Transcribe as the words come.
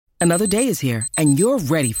Another day is here, and you're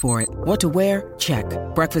ready for it. What to wear? Check.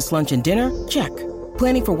 Breakfast, lunch, and dinner? Check.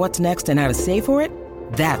 Planning for what's next and how to save for it?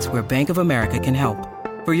 That's where Bank of America can help.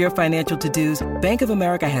 For your financial to-dos, Bank of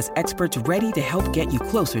America has experts ready to help get you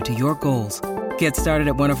closer to your goals. Get started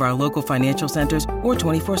at one of our local financial centers or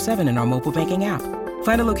 24/7 in our mobile banking app.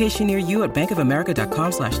 Find a location near you at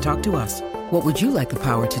bankofamerica.com/talktous. What would you like the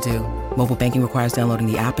power to do? Mobile banking requires downloading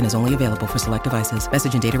the app and is only available for select devices.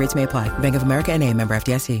 Message and data rates may apply. Bank of America N.A., member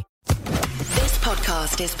FDIC. This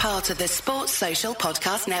podcast is part of the Sports Social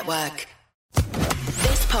Podcast Network.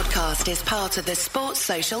 This podcast is part of the Sports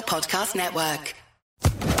Social Podcast Network.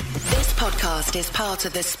 This podcast is part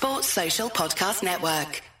of the Sports Social Podcast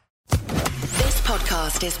Network. This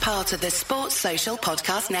podcast is part of the Sports Social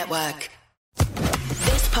Podcast Network.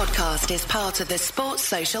 This podcast is part of the Sports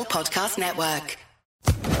Social Podcast Network.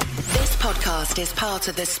 This podcast is part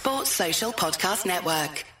of the Sports Social Podcast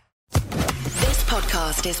Network. This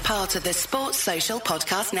podcast is part of the Sports Social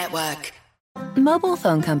Podcast Network. Mobile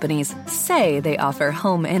phone companies say they offer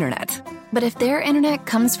home internet. But if their internet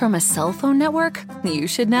comes from a cell phone network, you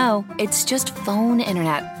should know. It's just phone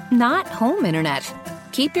internet, not home internet.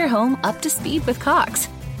 Keep your home up to speed with Cox.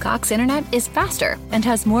 Cox internet is faster and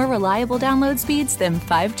has more reliable download speeds than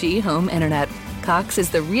 5G home internet. Cox is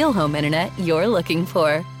the real home internet you're looking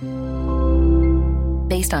for.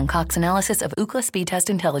 Based on Cox analysis of Ookla speed test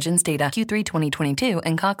intelligence data Q3 2022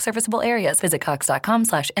 and Cox serviceable areas, visit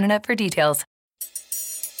cox.com/internet for details.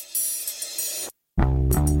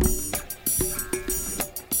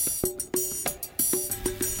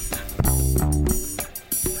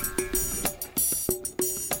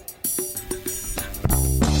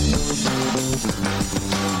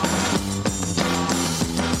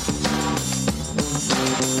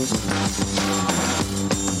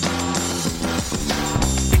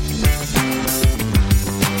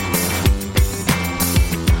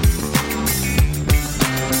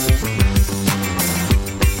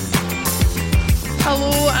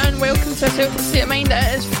 Celtic State of Mind.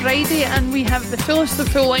 It is Friday and we have the fullest of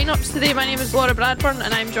full lineups today. My name is Laura Bradburn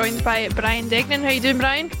and I'm joined by Brian Degnan. How you doing,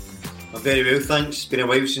 Brian? I'm very well, thanks. It's been a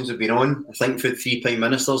while since I've been on. I think we've had 3 Prime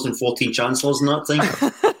Ministers and 14 Chancellors in that time.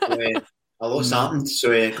 A lot's happened, so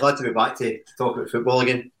glad to be back to talk about football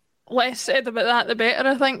again. Less said about that the better,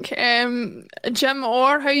 I think. Jim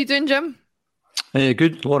Orr, how you doing, Jim?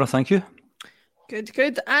 Good, Laura, thank you.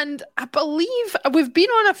 Good. And I believe we've been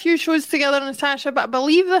on a few shows together, Natasha, but I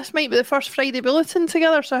believe this might be the first Friday Bulletin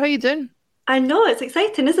together. So how you doing? I know, it's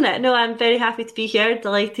exciting, isn't it? No, I'm very happy to be here.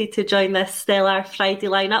 Delighted to join this stellar Friday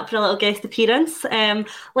lineup for a little guest appearance.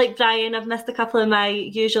 Like Brian, I've missed a couple of my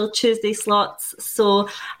usual Tuesday slots, so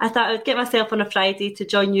I thought I would get myself on a Friday to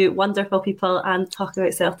join you wonderful people and talk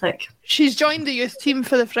about Celtic. She's joined the youth team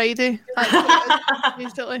for the Friday.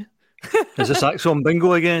 Basically. Is this Axon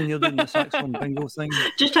Bingo again? You're doing this Axon Bingo thing?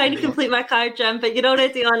 Just trying to complete my card, Jim, but you're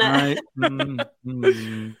already on it.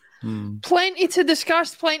 Plenty to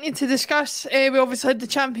discuss. We obviously had the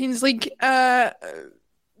Champions League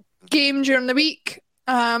game during the week.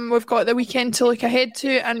 We've got the weekend to look ahead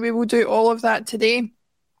to, and we will do all of that today.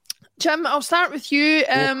 Jim, I'll start with you.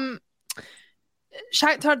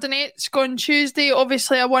 Shakhtar Donetsk on Tuesday,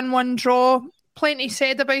 obviously a 1-1 draw. Plenty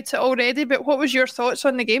said about it already, but what was your thoughts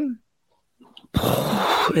on the game?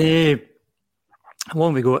 How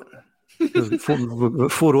long have we got? We've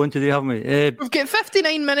got 4 on today, haven't we? We've got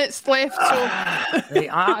 59 minutes left. So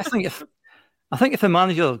I think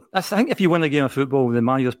if you win a game of football, the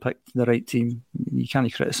manager's picked the right team. You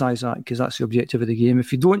can't criticise that because that's the objective of the game.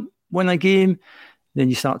 If you don't win a game, then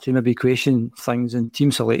you start to maybe question things, and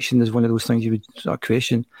team selection is one of those things you would sort of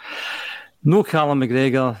question. No Callum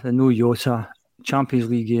McGregor and no Jota. Champions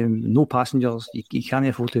League game, no passengers. You can't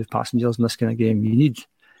afford to have passengers in this kind of game. You need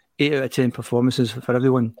 8 out of 10 performances for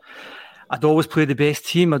everyone. I'd always play the best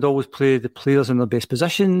team. I'd always play the players in their best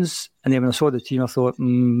positions. And then when I saw the team, I thought,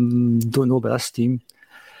 don't know about this team.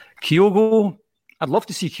 Kyogo, I'd love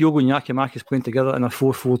to see Kyogo and Yakimakis playing together in a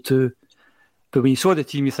 4-4-2. But when you saw the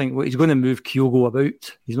team, you think, well, he's going to move Kyogo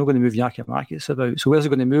about. He's not going to move Yakimakis about. So where's he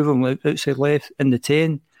going to move him? Outside left, in the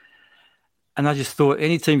 10? And I just thought,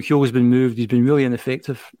 any time Kyogo's been moved, he's been really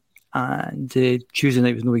ineffective. And Tuesday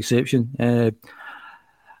night was no exception.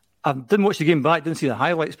 I didn't watch the game back, didn't see the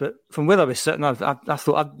highlights, but from where I was sitting, I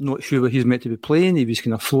thought, I'm not sure what he's meant to be playing. He was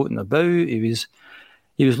kind of floating about. He was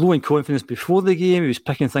low in confidence before the game. He was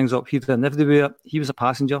picking things up here and everywhere. He was a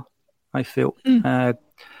passenger, I felt. I'm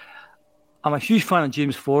a huge fan of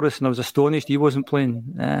James Forrest, and I was astonished he wasn't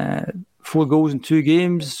playing. 4 goals in 2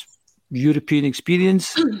 games, European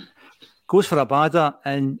experience. Goes for Abada,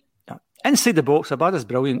 and inside the box, Abada's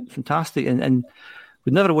brilliant, fantastic, and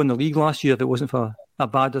we'd never won the league last year if it wasn't for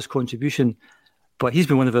Abada's contribution, but he's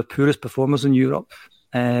been one of our poorest performers in Europe.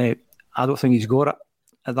 I don't think he's got it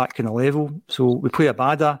at that kind of level. So we play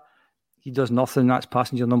Abada. He does nothing. That's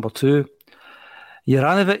passenger number 2.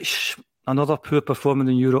 Juranovic, another poor performer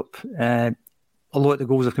in Europe. A lot of the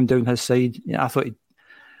goals have come down his side. I thought,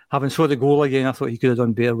 having saw the goal again, I thought he could have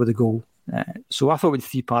done better with the goal. So I thought with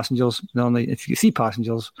 3 passengers, if you get 3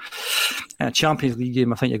 passengers in a Champions League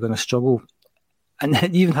game, I think you're going to struggle. And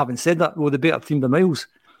even having said that, we were the better team by miles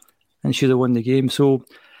and should have won the game. So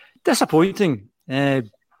disappointing. I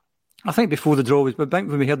think before the draw,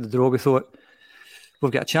 when we heard the draw, we thought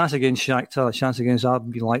we've got a chance against Shakhtar, a chance against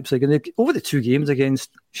RB Leipzig. And over the 2 games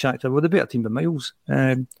against Shakhtar, we're the better team by miles.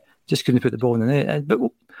 Just couldn't put the ball in the net. But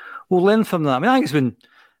we'll learn from that. I mean, I think it's been,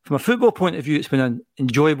 from a football point of view, it's been an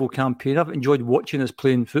enjoyable campaign. I've enjoyed watching us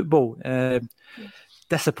playing football.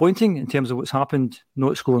 Disappointing in terms of what's happened,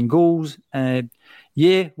 not scoring goals.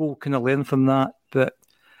 We'll kind of learn from that. But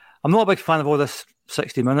I'm not a big fan of all this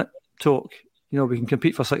 60-minute talk. We can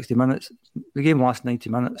compete for 60 minutes. The game lasts 90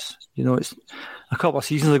 minutes. It's a couple of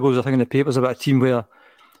seasons ago, I was thinking in the papers about a team where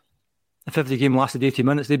if every game lasted 80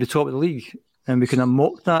 minutes, they'd be top of the league. And we kind of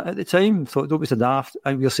mocked that at the time. Thought, don't be so daft.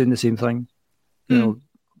 I think we're saying the same thing.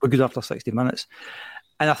 We're good after 60 minutes.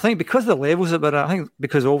 And I think because of the levels that we're at, I think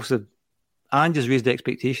because also Ange has raised the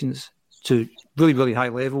expectations to really, really high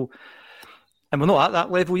level. And we're not at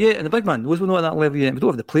that level yet. And the big man knows we're not at that level yet. We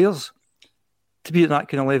don't have the players to be at that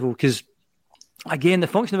kind of level. Because, again, the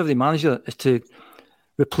function of every manager is to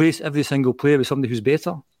replace every single player with somebody who's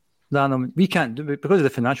better than them. We can't do it. Because of the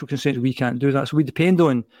financial constraints, we can't do that. So we depend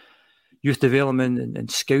on youth development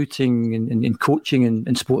and scouting and coaching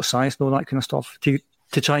and sports science and all that kind of stuff to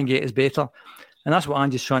try and get us better. And that's what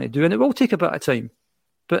Ange's trying to do. And it will take a bit of time.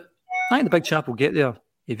 But I think the big chap will get there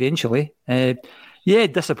eventually.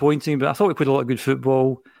 Disappointing, but I thought we played a lot of good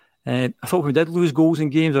football. I thought when we did lose goals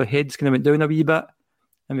in games, our heads kind of went down a wee bit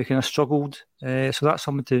and we kind of struggled. So that's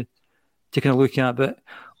something to kind of look at. But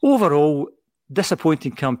overall,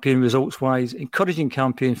 disappointing campaign results-wise, encouraging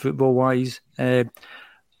campaign football-wise.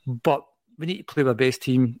 But we need to play our best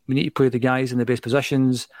team. We need to play the guys in the best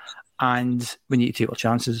positions. And we need to take our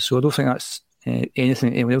chances. So I don't think that's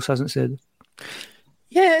anything anyone else hasn't said.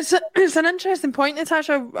 Yeah, it's an interesting point,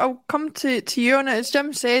 Natasha. I'll come to you on it. As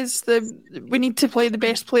Jim says, we need to play the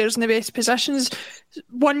best players in the best positions.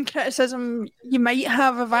 One criticism you might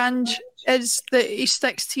have of Ange is that he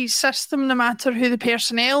sticks to his system no matter who the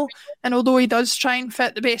personnel. And although he does try and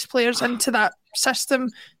fit the best players into that system,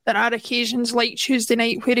 there are occasions like Tuesday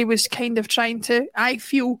night where he was kind of trying to, I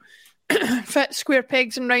feel, fit square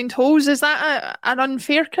pegs in round holes. Is that an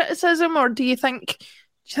unfair criticism, or do you think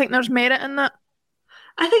there's merit in that?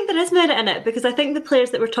 I think there is merit in it, because I think the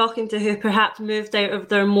players that we're talking to who perhaps moved out of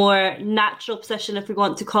their more natural position, if we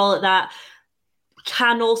want to call it that,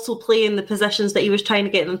 can also play in the positions that he was trying to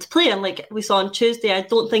get them to play in. Like we saw on Tuesday, I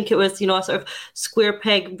don't think it was, a sort of square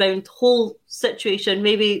peg, round hole situation,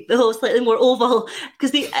 maybe slightly more oval,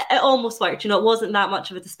 because it almost worked. It wasn't that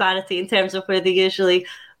much of a disparity in terms of where they usually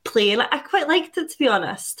play, and I quite liked it, to be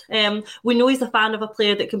honest. We know he's a fan of a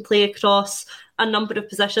player that can play across a number of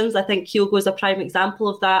positions. I think Kyogo is a prime example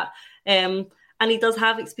of that. And he does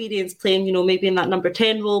have experience playing, maybe in that number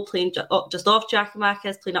 10 role, playing just off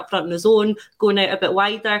Giakoumakis, playing up front on his own, going out a bit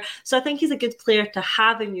wider. So I think he's a good player to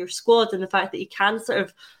have in your squad, and the fact that he can sort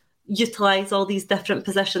of utilise all these different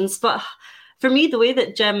positions. But for me, the way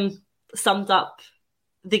that Jim summed up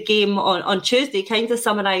the game on Tuesday kind of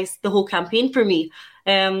summarised the whole campaign for me.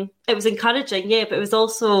 It was encouraging, but it was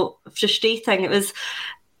also frustrating. It was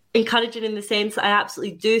encouraging in the sense that I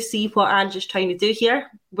absolutely do see what Ange is trying to do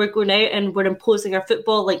here. We're going out and we're imposing our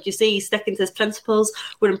football, like you say, he's sticking to his principles.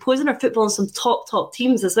 We're imposing our football on some top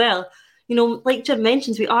teams as well. Like Jim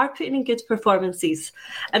mentions, we are putting in good performances.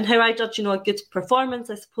 And how I judge, a good performance,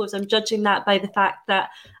 I suppose I'm judging that by the fact that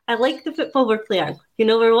I like the football we're playing.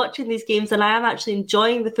 We're watching these games and I am actually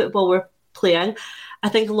enjoying the football we're playing. I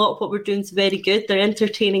think a lot of what we're doing is very good. They're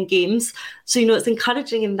entertaining games. So, it's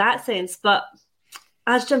encouraging in that sense. But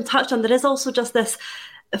as Jim touched on, there is also just this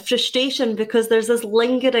frustration because there's this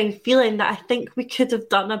lingering feeling that I think we could have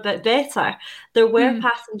done a bit better. There were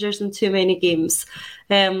passengers in too many games.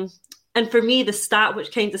 And for me, the stat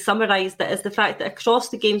which kind of summarised it is the fact that across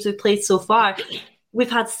the games we've played so far, we've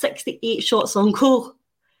had 68 shots on goal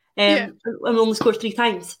and we only scored 3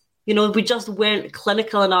 times. We just weren't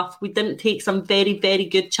clinical enough. We didn't take some very, very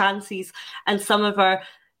good chances, and some of our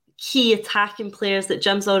key attacking players that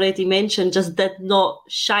Jim's already mentioned just did not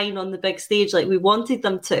shine on the big stage like we wanted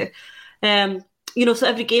them to. so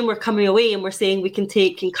every game we're coming away and we're saying we can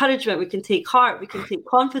take encouragement, we can take heart, we can take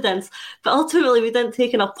confidence, but ultimately we didn't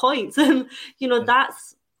take enough points. And,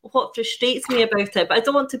 that's what frustrates me about it. But I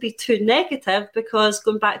don't want to be too negative, because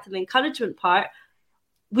going back to the encouragement part,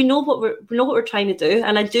 we know what we're trying to do.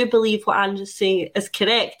 And I do believe what Andrew's saying is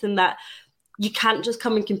correct, in that you can't just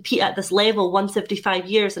come and compete at this level once every 5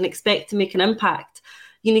 years and expect to make an impact.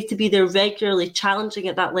 You need to be there regularly, challenging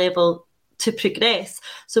at that level to progress.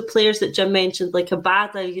 So players that Jim mentioned, like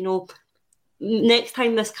Abada, next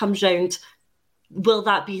time this comes round, will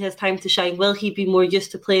that be his time to shine? Will he be more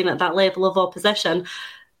used to playing at that level of opposition?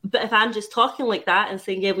 But if Andrew's talking like that and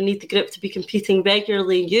saying, yeah, we need the group to be competing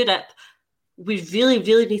regularly in Europe, we really,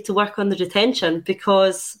 really need to work on the retention,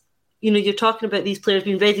 because you're talking about these players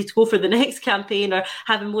being ready to go for the next campaign or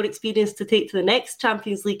having more experience to take to the next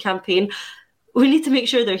Champions League campaign. We need to make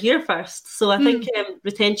sure they're here first. So I think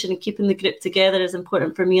retention and keeping the group together is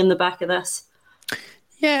important for me in the back of this.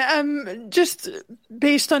 Yeah, just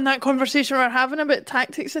based on that conversation we're having about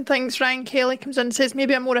tactics and things, Ryan Kelly comes in and says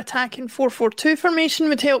maybe a more attacking 4-4-2 formation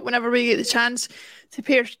would help whenever we get the chance to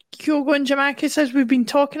pair Kyogo and Giamacca, as we've been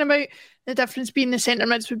talking about. The difference being the centre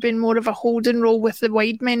mids would be more of a holding role, with the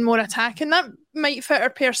wide men more attacking. That might fit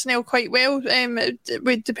our personnel quite well. It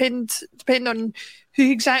would depend on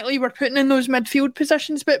who exactly we're putting in those midfield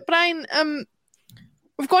positions. But Brian,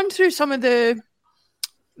 we've gone through some of the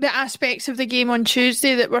aspects of the game on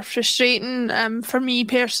Tuesday that were frustrating. For me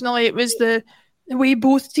personally, it was the way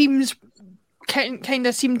both teams kind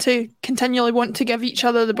of seemed to continually want to give each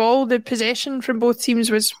other the ball. The possession from both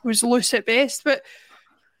teams was loose at best, but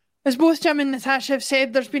as both Jim and Natasha have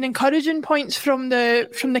said, there's been encouraging points from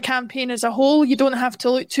the campaign as a whole. You don't have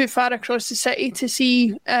to look too far across the city to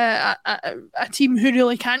see a team who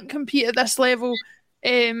really can't compete at this level.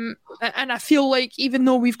 And I feel like even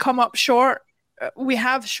though we've come up short, we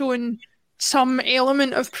have shown some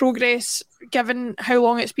element of progress given how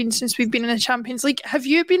long it's been since we've been in the Champions League. Have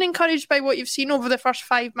you been encouraged by what you've seen over the first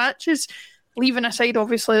 5 matches, leaving aside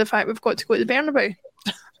obviously the fact we've got to go to the Bernabeu?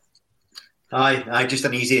 Aye, just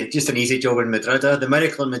an easy job in Madrid. The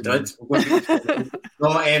miracle in Madrid. No,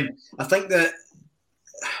 I think that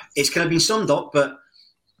it's kind of been summed up, but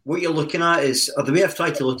what you're looking at is, or the way I've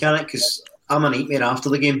tried to look at it, because I'm a nightmare after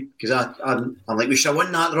the game, because I'm like, we should have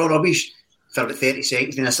won that, they're all rubbish, for about 30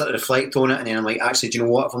 seconds, and I start to reflect on it, and then I'm like, actually, do you know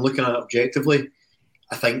what, if I'm looking at it objectively,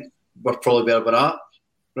 I think we're probably where we're at,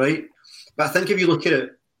 right? But I think if you look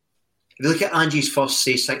at Angie's first,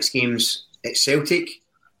 say, 6 games at Celtic,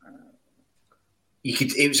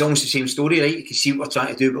 it was almost the same story, right? You can see what we're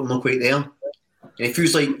trying to do, but we're not quite there. And it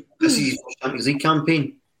feels like this is his first Champions League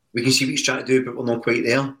campaign. We can see what he's trying to do, but we're not quite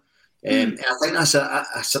there. And I think that's a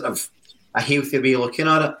sort of a healthy way of looking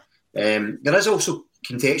at it. There is also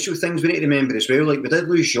contextual things we need to remember as well. Like, we did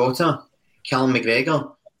lose Jota, Callum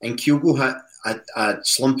McGregor, and Kyogo had a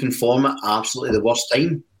slump in form at absolutely the worst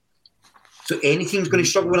time. So any team's going to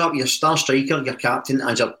struggle with that. Your star striker, your captain,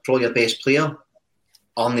 and probably your best player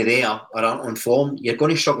aren't there or aren't on form. You're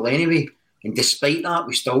going to struggle anyway. And despite that,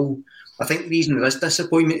 I think the reason there is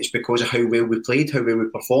disappointment is because of how well we played, how well we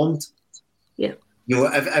performed. Yeah.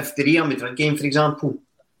 If the Real Madrid game, for example,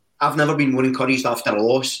 I've never been more encouraged after a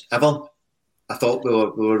loss, ever. I thought we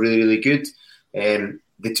were really, really good.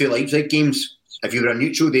 The 2 Leipzig games, if you were a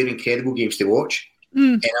neutral, they're incredible games to watch.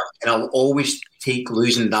 And I'll always take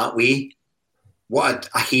losing that way. What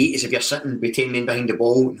I hate is if you're sitting with 10 men behind the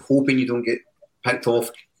ball and hoping you don't get picked off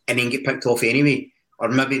and then get picked off anyway. Or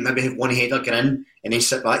maybe have one header get in and then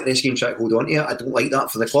sit back the rest game and try to hold on to it. I don't like that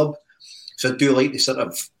for the club. So I do like the sort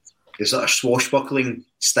of swashbuckling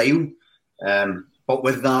style. But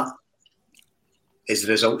with that is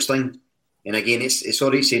the results thing. And again, it's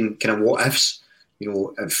already saying kind of what ifs.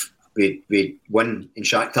 If we win in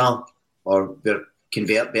Shakhtar or we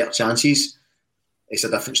convert better chances, it's a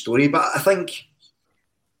different story. But I think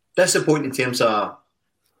disappointing in terms of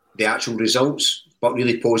the actual results, but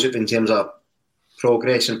really positive in terms of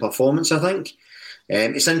progress and performance, I think.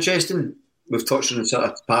 It's interesting, we've touched on sort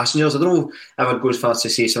of passengers. I don't know if I would go as far as to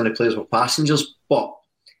say some of the players were passengers, but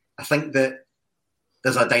I think that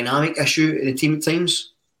there's a dynamic issue in the team at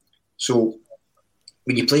times. So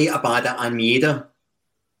when you play Abada and Maeda,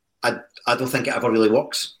 I don't think it ever really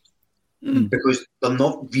works. Because they're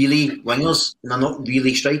not really wingers and they're not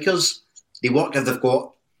really strikers. They work if they've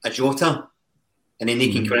got a Jota and then they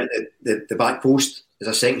can come at the back post as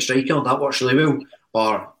a second striker. That works really well.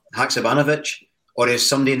 Or Haksabanovic, or as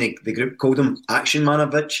somebody in the group called him, Action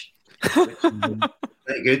Manovic.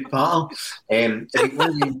 Pretty good, Patter. If you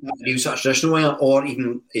want to real sort of traditional winger, or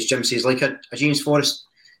even, as Jim says, like a James Forrest,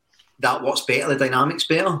 that works better, the dynamic's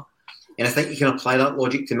better. And I think you can apply that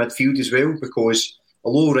logic to midfield as well, because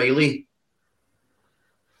although O'Reilly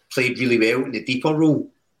played really well in the deeper role,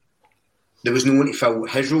 there was no one to fill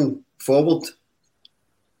his role forward.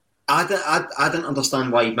 I didn't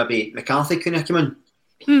understand why maybe McCarthy couldn't have come in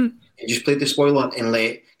and just played the spoiler and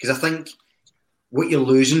let... Because I think what you're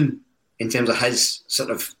losing in terms of his sort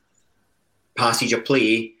of passage of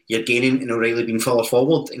play, you're gaining in O'Reilly being further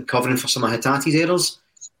forward and covering for some of Hatate's errors.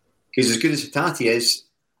 Because as good as Hatate is,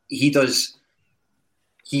 he does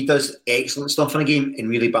excellent stuff in a game and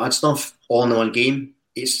really bad stuff all in one game.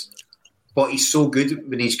 But he's so good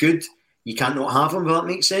when he's good, you can't not have him, if that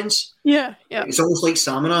makes sense. Yeah. It's almost like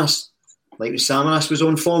Samaras. Like when Samaras was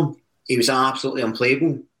on form, he was absolutely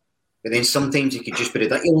unplayable. But then sometimes he could just be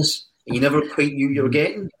ridiculous and you never quite knew you were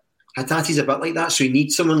getting. Hatate's a bit like that, so you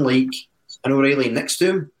need someone like an O'Reilly next to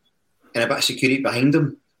him and a bit of security behind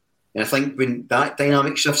him. And I think when that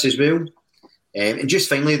dynamic shifts as well. And just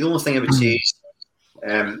finally, the only thing I would say is,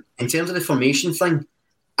 in terms of the formation thing,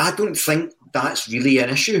 I don't think that's really an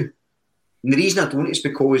issue. And the reason I don't is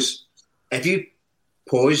because if you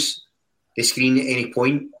pause the screen at any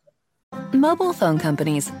point... Mobile phone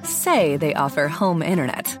companies say they offer home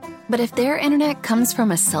internet. But if their internet comes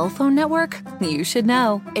from a cell phone network, you should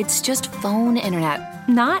know. It's just phone internet,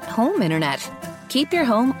 not home internet. Keep your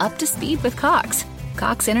home up to speed with Cox.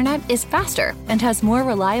 Cox internet is faster and has more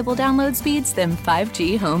reliable download speeds than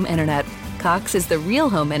 5G home internet. Cox is the real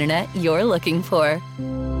home internet you're looking for.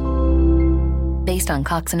 Based on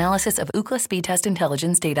Cox analysis of Ookla speed test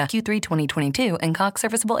intelligence data Q3 2022 and Cox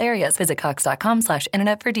serviceable areas, visit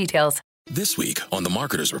cox.com/internet for details. This week on The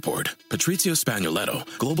Marketer's Report, Patrizio Spagnoletto,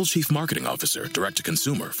 Global Chief Marketing Officer,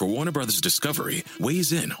 Direct-to-Consumer for Warner Brothers Discovery,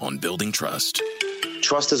 weighs in on building trust.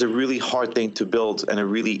 Trust is a really hard thing to build and a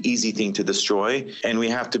really easy thing to destroy, and we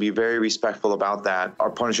have to be very respectful about that. Our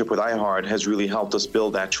partnership with iHeart has really helped us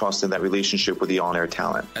build that trust and that relationship with the on-air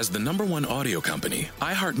talent. As the #1 audio company,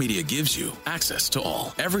 iHeartMedia gives you access to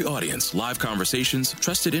all. Every audience, live conversations,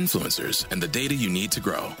 trusted influencers, and the data you need to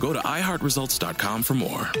grow. Go to iHeartResults.com for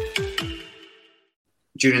more.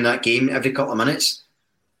 During that game, every couple of minutes,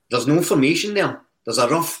 there's no formation there. There's a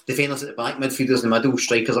rough defenders at the back, midfielders in the middle,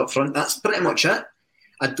 strikers up front. That's pretty much it.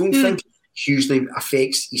 I don't think it hugely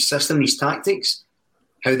affects his system, his tactics,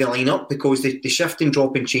 how they line up, because they shift and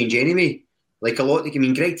drop and change anyway. Like a lot,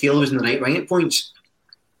 Greg Taylor was in the right wing at points.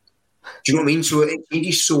 Do you know what I mean? So it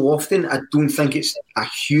changes so often, I don't think it's a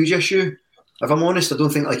huge issue. If I'm honest, I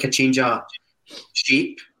don't think like a change of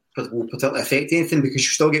shape will particularly affect anything, because you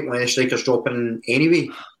still get one of the strikers dropping anyway,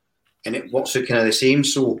 and it works out kind of the same.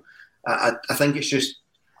 So I think it's just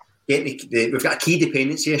getting we've got a key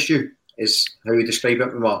dependency issue, is how we describe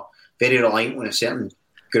it. We're very reliant on a certain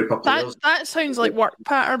group of players. That sounds like work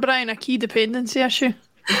pattern, Brian, a key dependency issue.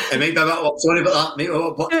 It might be a bit, sorry about that, mate.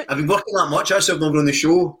 I've been working that much, actually. I've not been on the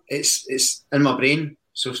show. It's in my brain,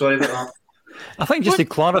 so sorry about that. I think just to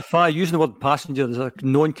clarify, using the word passenger as a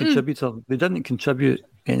non-contributor, they didn't contribute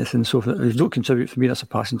anything, so if they don't contribute, for me, that's a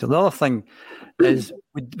passenger. The other thing is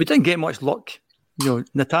we didn't get much luck. You know,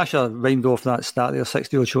 Natasha rhymed off that stat there,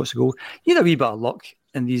 60-odd shots ago. You need a wee bit of luck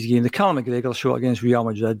in these games. The Callum McGregor shot against Real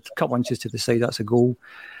Madrid, a couple inches to the side, that's a goal.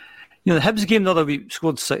 You know, the Hibs game the other week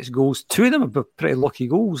scored 6 goals. 2 of them are pretty lucky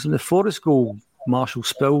goals. And the Forest goal, Marshall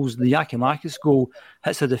spills. The Yakimakis goal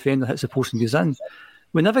hits the defender, hits the post and goes in.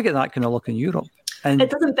 We never get that kind of luck in Europe. And it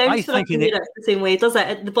doesn't bounce for us in Europe the same way, does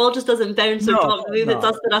it? The ball just doesn't bounce or drop the move it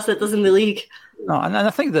does for us, it does in the league. No, and I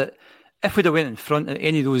think that if we'd have went in front at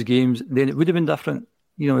any of those games, then it would have been different.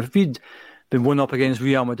 You know, if we'd been 1 up against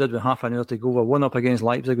Real Madrid with half an hour to go, or 1 up against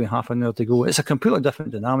Leipzig with half an hour to go, it's a completely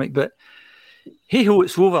different dynamic. But hey-ho,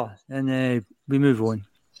 it's over, and we move on.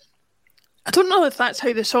 I don't know if that's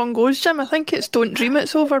how the song goes, Jim. I think it's "Don't Dream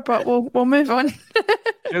It's Over," but we'll move on.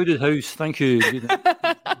 Crowded house, thank you.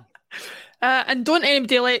 And don't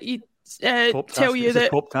anybody let you tell you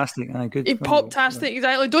that poptastic, good. Poptastic,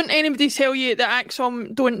 exactly. Don't anybody tell you that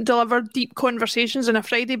Axom don't deliver deep conversations on a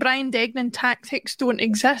Friday. Brian Degnan tactics don't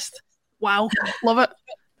exist. Wow, love it.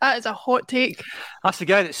 That is a hot take. That's the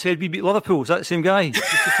guy that said we beat Liverpool. Is that the same guy? Just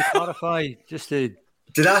to clarify,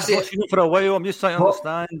 did I say it for a while? I'm just trying to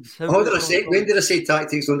understand. When did I say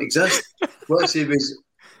tactics don't exist? What I said was,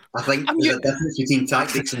 I think there's a difference between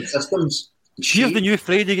tactics and systems. Here's the new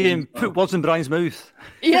Friday game. Put words in Brian's mouth.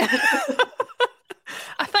 Yeah.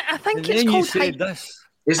 I think it's called hype.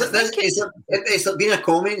 Is there been a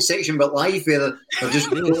comment section but live where they're just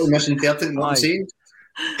totally misinterpreting what I'm saying?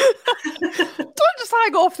 Don't just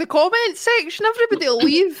hang off the comment section. Everybody will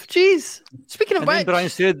leave. Jeez. Speaking of which, Brian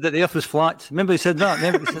said that the earth was flat. Remember he said that?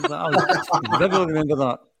 I vividly remember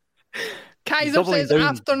that. Kaiser says down.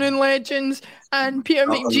 afternoon legends, and Peter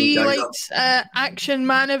McGee likes Action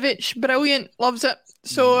brilliant, loves it.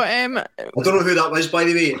 So I don't know who that was, by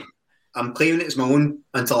the way. I'm claiming it as my own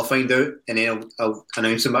until I find out, and then I'll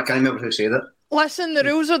announce it, but I can't remember who said it. Listen, the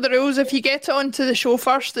rules are the rules. If you get it onto the show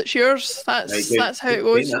first, it's yours. That's how it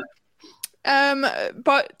goes.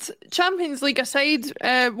 But Champions League aside,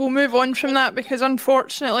 we'll move on from that, because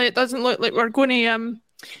unfortunately it doesn't look like we're going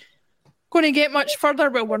to get much further.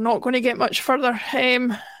 Well, we're not going to get much further.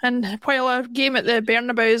 And while a game at the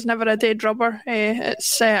Bernabeu is never a dead rubber,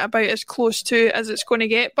 it's about as close to as it's going to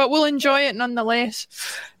get. But we'll enjoy it nonetheless.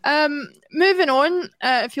 Moving on,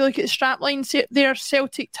 if you look at the strapline, they're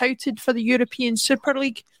Celtic touted for the European Super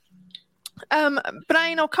League.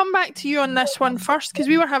 Brian, I'll come back to you on this one first, because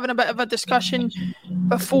we were having a bit of a discussion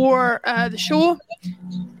before the show.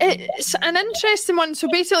 It's an interesting one. So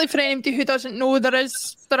basically, for anybody who doesn't know, there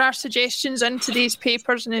are suggestions in today's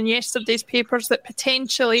papers and in yesterday's papers that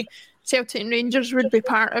potentially Celtic and Rangers would be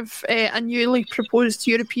part of a newly proposed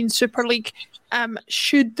European Super League,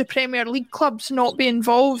 should the Premier League clubs not be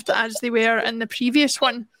involved as they were in the previous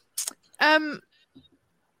one.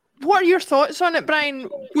 What are your thoughts on it, Brian?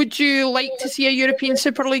 Would you like to see a European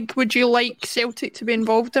Super League? Would you like Celtic to be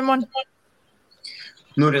involved in one?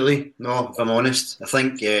 Not really, no, if I'm honest. I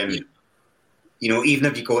think, even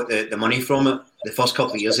if you got the money from it, the first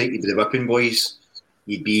couple of years, you'd be the whipping boys,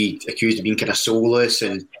 you'd be accused of being kind of soulless,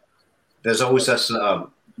 and there's always this sort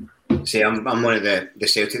of, I'm one of the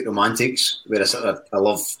Celtic romantics, where I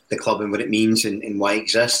love the club and what it means and why it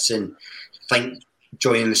exists, and I think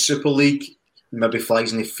joining the Super League maybe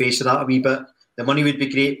flies in the face of that a wee bit. The money would be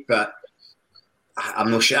great, but I'm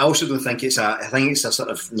not sure. I also don't think I think it's a sort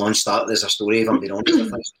of non-starter as a story, if I'm being honest. I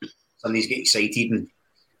think somebody's get excited and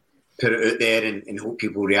put it out there and hope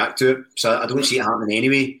people react to it. So I don't see it happening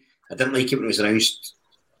anyway. I didn't like it when it was announced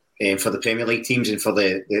for the Premier League teams and for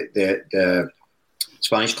the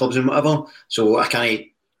Spanish clubs and whatever. So I can't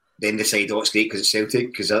then decide, it's great because it's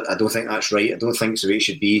Celtic, because I don't think that's right. I don't think it's the way it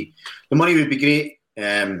should be. The money would be great,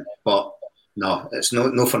 but no, it's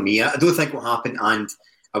no for me. I don't think it will happen, and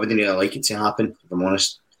I wouldn't really like it to happen, if I'm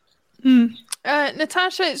honest.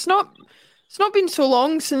 Natasha, it's not been so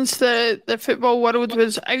long since the football world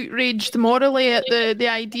was outraged morally at the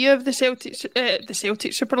idea of the Celtic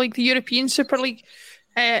Super League, the European Super League.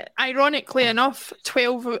 Ironically enough,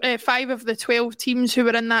 5 of the 12 teams who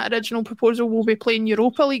were in that original proposal will be playing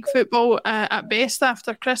Europa League football at best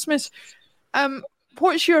after Christmas.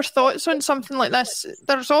 What's your thoughts on something like this?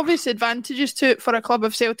 There's obvious advantages to it for a club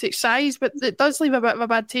of Celtic's size, but it does leave a bit of a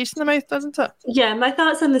bad taste in the mouth, doesn't it? Yeah, my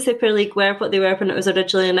thoughts on the Super League were what they were when it was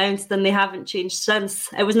originally announced, and they haven't changed since.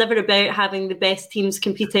 It was never about having the best teams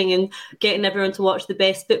competing and getting everyone to watch the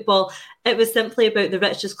best football. It was simply about the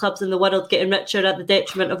richest clubs in the world getting richer at the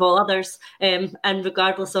detriment of all others, and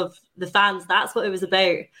regardless of the fans, that's what it was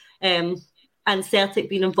about. And Celtic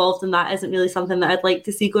being involved in that isn't really something that I'd like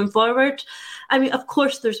to see going forward. I mean, of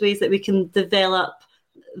course, there's ways that we can develop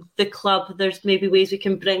the club. There's maybe ways we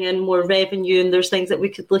can bring in more revenue, and there's things that we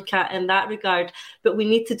could look at in that regard. But we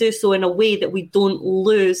need to do so in a way that we don't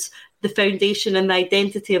lose the foundation and the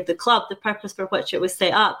identity of the club, the purpose for which it was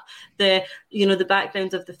set up, the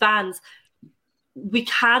background of the fans. We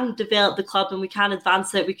can develop the club and we can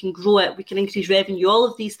advance it, we can grow it, we can increase revenue, all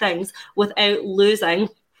of these things without losing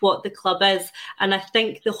what the club is. And I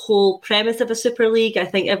think the whole premise of a Super League, I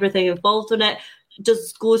think everything involved in it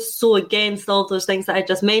just goes so against all those things that I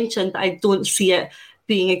just mentioned that I don't see it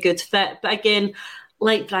being a good fit. But again,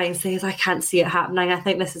 like Brian says, I can't see it happening. I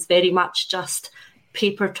think this is very much just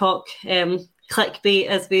paper talk, clickbait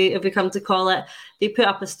as we come to call it. They put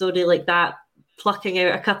up a story like that, plucking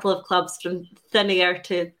out a couple of clubs from thin air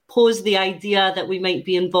to pose the idea that we might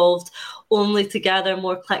be involved, only to gather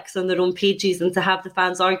more clicks on their own pages and to have the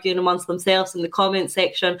fans arguing amongst themselves in the comment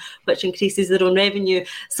section, which increases their own revenue.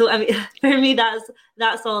 So, I mean, for me,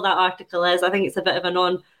 that's all that article is. I think it's a bit of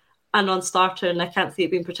a non-starter, and I can't see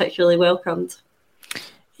it being particularly welcomed.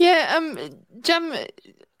 Yeah, Jim,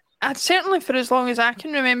 certainly for as long as I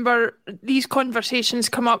can remember, these conversations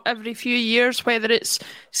come up every few years, whether it's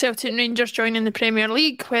Celtic and Rangers joining the Premier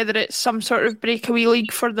League, whether it's some sort of breakaway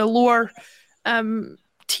league for the lower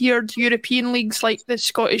tiered European leagues like the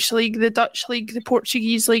Scottish League, the Dutch League, the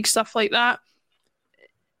Portuguese League, stuff like that.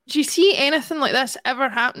 Do you see anything like this ever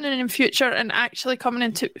happening in future and actually coming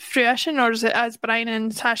into fruition, or is it, as Brian and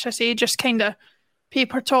Natasha say, just kind of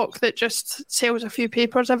paper talk that just sells a few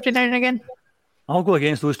papers every now and again? I'll go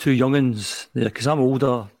against those two young'uns there because I'm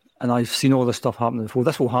older and I've seen all this stuff happening before.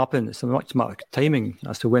 This will happen. It's a much matter of timing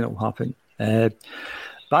as to when it will happen.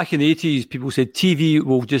 Back in the 80s, people said TV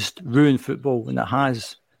will just ruin football, and it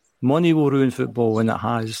has. Money will ruin football when it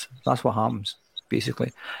has. That's what happens,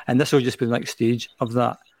 basically. And this will just be the next stage of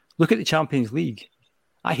that. Look at the Champions League.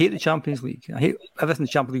 I hate the Champions League. I hate everything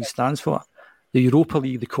the Champions League stands for. The Europa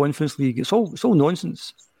League, the Conference League, it's all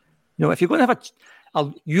nonsense. If you're going to have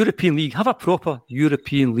a European league, have a proper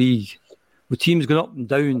European league with teams going up and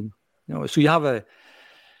down. So you have an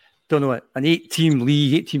 8-team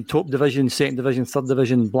league, 8-team top division, second division, third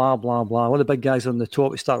division, blah, blah, blah. All the big guys are on the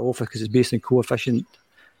top to start off with because it's based on coefficient.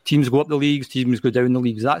 Teams go up the leagues, teams go down the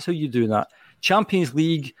leagues. That's how you do that. Champions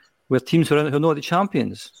League, where teams who are not the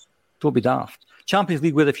champions. Don't be daft. Champions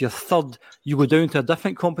League, where if you're third, you go down to a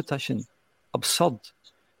different competition. Absurd.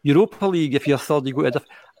 Europa League, if you're third, you go to a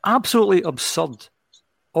different... Absolutely absurd.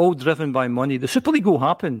 All driven by money. The Super League will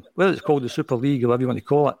happen, whether it's called the Super League or whatever you want to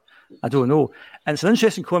call it. I don't know. And it's an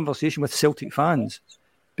interesting conversation with Celtic fans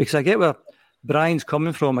because I get where Brian's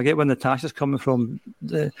coming from. I get where Natasha's coming from.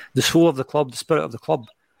 The soul of the club, the spirit of the club.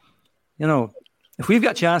 If we've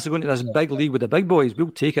got a chance of going to this big league with the big boys,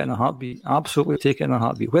 we'll take it in a heartbeat. Absolutely take it in a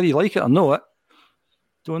heartbeat. Whether you like it or not,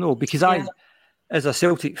 don't know. Because I, as a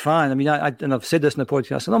Celtic fan, and I've said this in the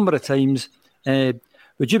podcast a number of times,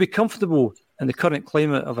 would you be comfortable in the current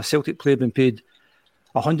climate of a Celtic player being paid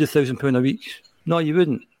 £100,000 a week? No, you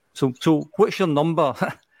wouldn't. So what's your number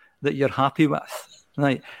that you're happy with?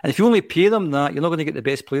 Right? And if you only pay them that, you're not going to get the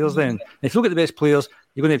best players then. And if you look at the best players,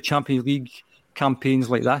 you're going to have Champions League campaigns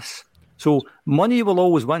like this. So money will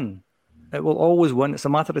always win. It will always win. It's a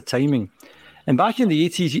matter of timing. And back in the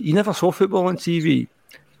 80s, you never saw football on TV.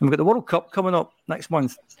 And we've got the World Cup coming up next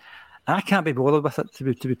month. And I can't be bothered with it, to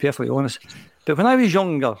be perfectly honest. But when I was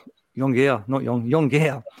younger,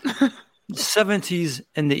 70s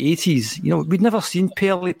and the 80s, we'd never seen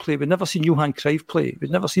Pelé play. We'd never seen Johan Cruyff play.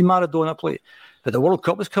 We'd never seen Maradona play. But the World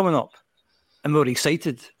Cup was coming up. And we were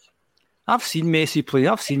excited. I've seen Messi play.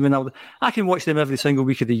 I've seen Ronaldo. I can watch them every single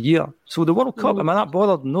week of the year. So the World Cup, am I not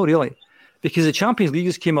bothered? No, really. Because the Champions League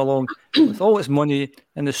just came along with all its money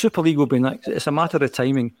and the Super League will be next. It's a matter of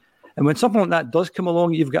timing. And when something like that does come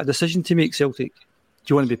along, you've got a decision to make, Celtic.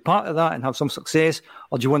 Do you want to be part of that and have some success,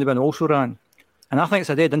 or do you want to be an also-ran? And I think it's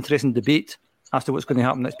a dead interesting debate as to what's going to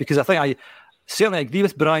happen next, because I think I certainly agree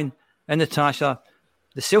with Brian and Natasha.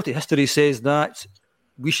 The Celtic history says that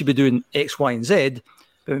we should be doing X, Y, and Z,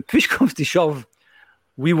 but when push comes to shove,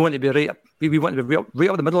 we want to be right up the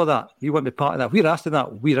middle of that. We want to be part of that. We're asked of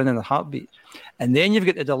that. We're in a heartbeat. And then you've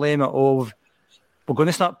got the dilemma of, we're going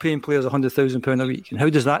to start paying players £100,000 a week. And how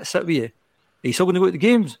does that sit with you? Are you still going to go to the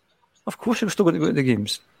games? Of course you're still going to go to the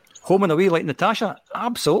games. Home and away like Natasha?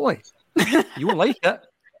 Absolutely. You won't like it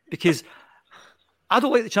because I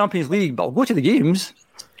don't like the Champions League, but I'll go to the games.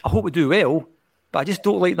 I hope we do well, but I just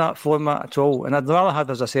don't like that format at all. And I'd rather have,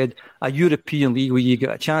 as I said, a European league where you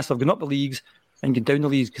get a chance of going up the leagues and get down the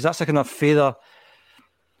leagues, because that's a kind of fairer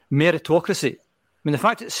meritocracy. I mean, the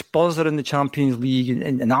fact that Spurs are in the Champions League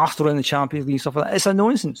and Arsenal are in the Champions League and stuff like that, it's a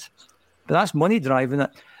nonsense. But that's money driving it.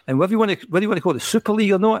 And whether you want to call it the Super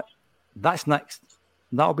League or not, that's next.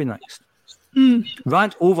 That'll be next.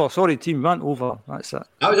 Rant over. Sorry, team, rant over. That's it.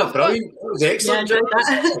 That was a brilliant. That was excellent.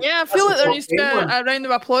 Yeah, I feel like there needs to be a round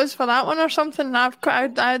of applause for that one or something.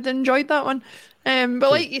 I'd enjoyed that one.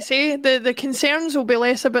 But like you say, the concerns will be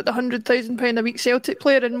less about the £100,000 a week Celtic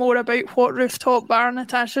player and more about what rooftop bar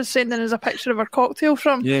Natasha's sending us a picture of her cocktail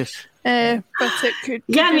from. Yes. But it could.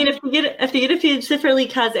 Yeah, I mean, if the European Super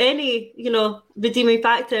League has any, redeeming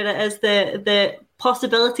factor, it is the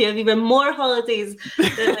possibility of even more holidays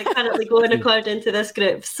that are currently going according to this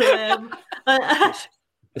group. So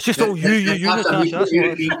it's just all you, Natasha.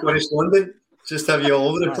 European correspondent. Just have you all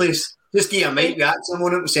over the place. Just get a mic at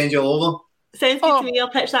someone and we'll send you all over. Sounds good to me. I'll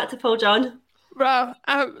pitch that to Paul John. What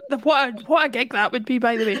a gig that would be,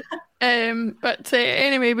 by the way. But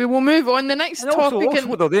anyway, we will move on. The next topic. Also,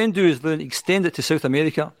 what they'll then do is then extend it to South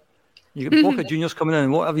America. You get Boca Juniors coming in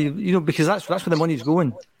and whatever, because that's where the money's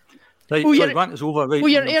going. Right, rant is over. Right, will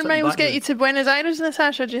your air miles get you to Buenos Aires,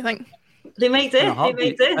 Natasha, do you think? They might do.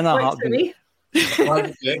 Works for me.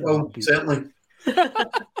 Certainly.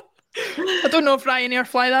 I don't know if Ryanair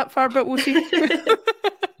fly that far, but we'll see.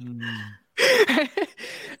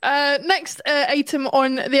 Next item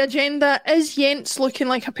on the agenda is Jenz looking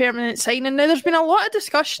like a permanent signing. Now, there's been a lot of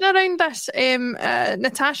discussion around this.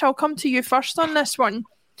 Natasha, I'll come to you first on this one.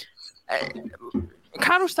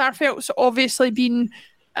 Carl Starfelt's obviously been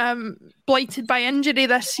blighted by injury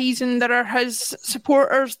this season. There are his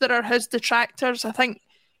supporters, there are his detractors. I think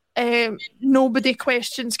nobody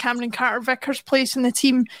questions Cameron Carter-Vickers' place in the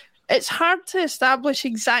team. It's hard to establish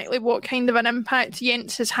exactly what kind of an impact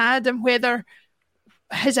Jenz has had and whether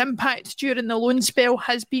his impact during the loan spell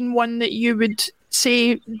has been one that you would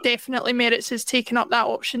say definitely merits us taking up that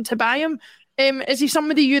option to buy him. Is he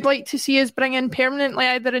somebody you'd like to see us bring in permanently,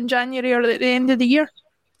 either in January or at the end of the year?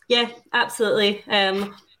 Yeah, absolutely.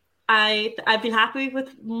 I've been happy with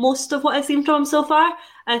most of what I've seen from him so far.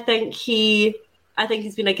 I think he's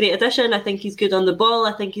been a great addition. I think he's good on the ball.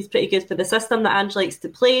 I think he's pretty good for the system that Ange likes to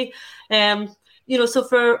play. So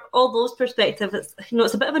for all those perspectives,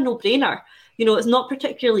 it's a bit of a no-brainer. It's not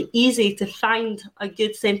particularly easy to find a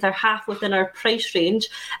good centre-half within our price range,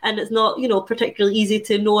 and it's not, particularly easy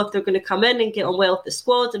to know if they're going to come in and get on well with the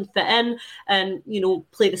squad and fit in and,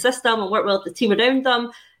 play the system and work well with the team around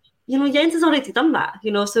them. Jenz has already done that,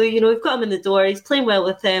 so, we've got him in the door. He's playing well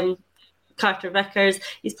with Carter Vickers.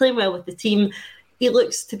 He's playing well with the team. He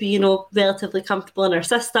looks to be, relatively comfortable in our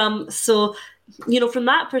system. So, from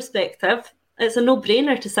that perspective, it's a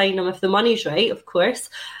no-brainer to sign him if the money's right, of course.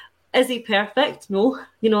 Is he perfect? No,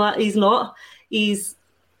 he's not.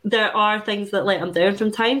 There are things that let him down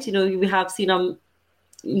from times. We have seen him,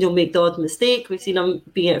 make the odd mistake. We've seen him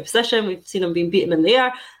being out of position. We've seen him being beaten in the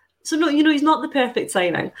air. So no, he's not the perfect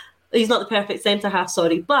signing. He's not the perfect centre half.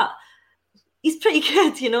 But he's pretty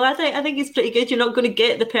good. I think he's pretty good. You're not going to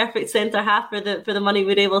get the perfect centre half for the money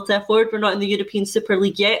we're able to afford. We're not in the European Super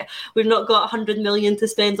League yet. We've not got 100 million to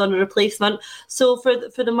spend on a replacement. So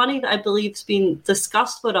for the money that I believe's been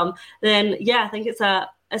discussed for him, then yeah, I think it's a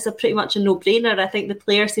pretty much a no-brainer. I think the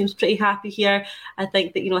player seems pretty happy here. I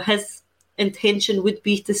think that his intention would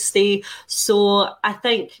be to stay. So I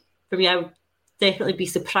think for me, I would definitely be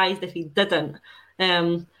surprised if he didn't.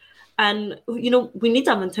 And, we need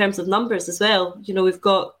him in terms of numbers as well. We've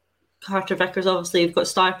got Carter Vickers, obviously. We've got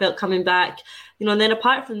Starfelt coming back. And then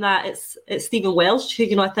apart from that, it's Stephen Welsh,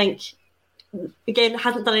 who, I think, again,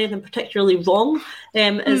 hasn't done anything particularly wrong.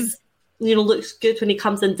 Looks good when he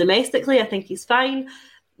comes in domestically. I think he's fine.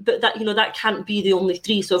 But that can't be the only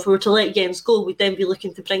three. So if we were to let Jenz go, we'd then be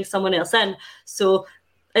looking to bring someone else in. So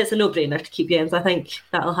it's a no-brainer to keep Jenz. I think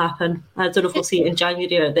that'll happen. I don't know if we'll see it in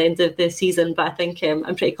January or at the end of the season, but I think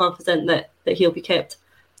I'm pretty confident that he'll be kept.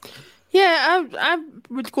 Yeah, I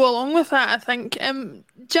would go along with that, I think.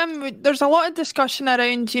 Jim, there's a lot of discussion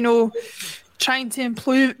around, trying to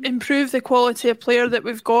improve the quality of player that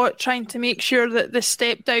we've got, trying to make sure that the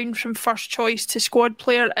step down from first choice to squad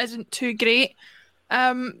player isn't too great.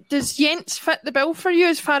 Does Jenz fit the bill for you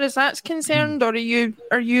as far as that's concerned, or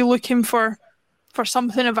are you looking for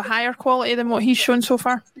something of a higher quality than what he's shown so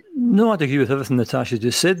far? No, I'd agree with everything Natasha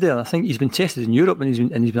just said there. I think he's been tested in Europe and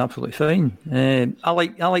he's been absolutely fine. I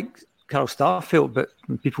like Carl Starfelt, but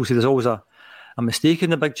people say there's always a mistake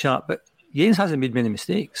in the big chat. But Jenz hasn't made many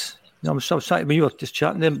mistakes. I was trying, when you were just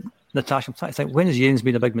chatting there, Natasha, I'm trying to think, when has Jenz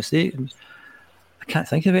made a big mistake? And I can't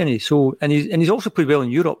think of any. So, and he's also played well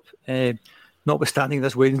in Europe, notwithstanding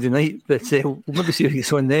this Wednesday night. But we'll maybe see if he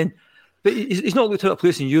gets on then. But he's not looked out of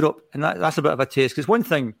place in Europe, and that's a bit of a test. Because one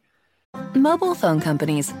thing... Mobile phone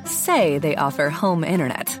companies say they offer home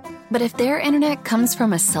internet. But if their internet comes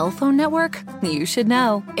from a cell phone network, you should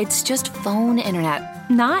know. It's just phone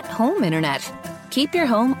internet, not home internet. Keep your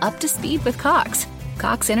home up to speed with Cox.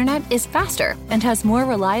 Cox internet is faster and has more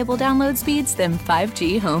reliable download speeds than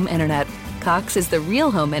 5G home internet. Cox is the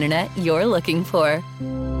real home internet you're looking for.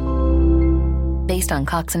 Based on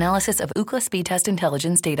Cox analysis of Ookla speed test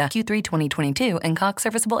intelligence data Q3 2022 and Cox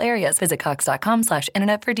serviceable areas. Visit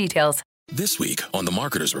cox.com/internet for details. This week on The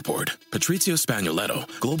Marketer's Report, Patrizio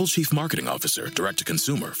Spagnoletto, Global Chief Marketing Officer,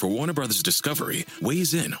 Direct-to-Consumer for Warner Brothers Discovery,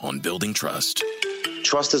 weighs in on building trust.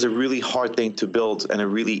 Trust is a really hard thing to build and a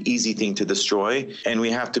really easy thing to destroy, and we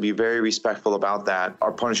have to be very respectful about that.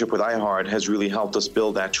 Our partnership with iHeart has really helped us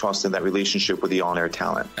build that trust and that relationship with the on-air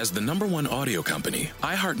talent. As the #1 audio company,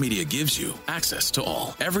 iHeartMedia gives you access to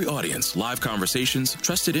all. Every audience, live conversations,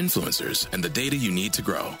 trusted influencers, and the data you need to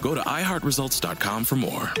grow. Go to iHeartResults.com for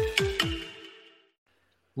more.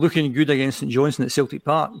 Looking good against St Johnstone at Celtic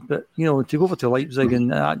Park, but, to go over to Leipzig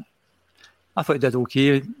and I thought he did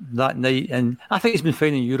okay that night, and I think he's been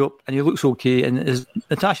fine in Europe, and he looks okay. And as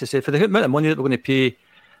Natasha said, for the amount of money that we're going to pay,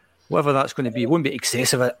 whatever that's going to be, it won't be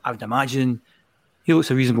excessive, I would imagine. He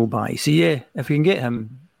looks a reasonable buy. So yeah, if we can get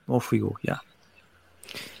him, off we go. Yeah.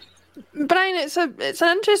 Brian, it's an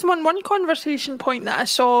interesting one. One conversation point that I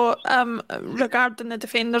saw regarding the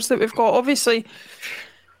defenders that we've got. Obviously,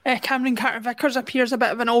 Cameron Carter-Vickers appears a bit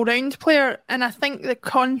of an all-round player, and I think the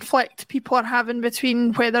conflict people are having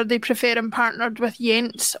between whether they prefer him partnered with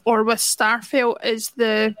Jenz or with Starfelt is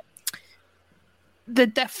the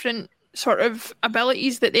different sort of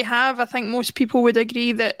abilities that they have. I think most people would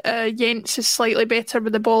agree that Jenz is slightly better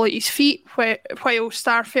with the ball at his feet, while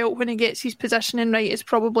Starfelt, when he gets his positioning right, is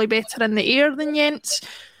probably better in the air than Jenz.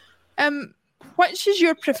 Which is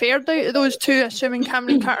your preferred out of those two, assuming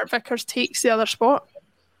Cameron Carter-Vickers takes the other spot?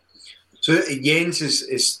 So Jenz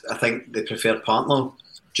is, I think, the preferred partner,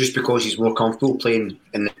 just because he's more comfortable playing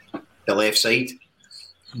in the left side.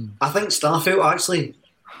 I think Starfelt, actually,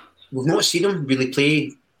 we've not seen him really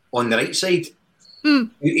play on the right side.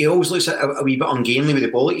 He always looks a wee bit ungainly with the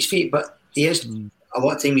ball at his feet, but he is a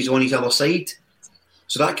lot of time he's on his other side.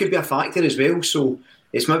 So that could be a factor as well. So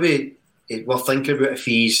it's maybe worth thinking about if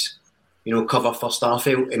he's, cover for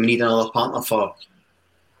Starfelt and we need another partner for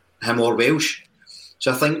him or Welsh.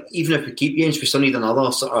 So I think even if we keep Jenz, we still need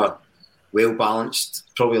another sort of well-balanced,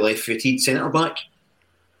 probably left-footed centre-back.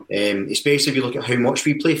 Especially if you look at how much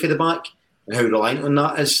we play for the back and how reliant on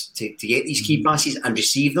that is to get these key passes and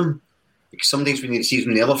receive them. Because sometimes when you receive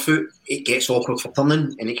them on the other foot, it gets awkward for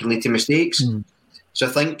turning and it can lead to mistakes. So I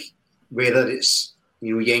think whether it's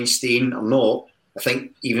Jenz staying or not, I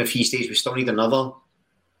think even if he stays, we still need another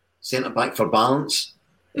centre-back for balance.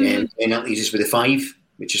 And that leaves us with a 5,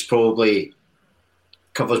 which is probably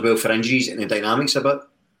covers well for injuries and the dynamics a bit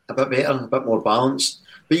better, a bit more balanced.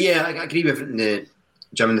 But yeah, I agree with everything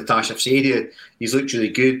Jim and Natasha have said. He's looked really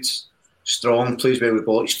good, strong, plays well with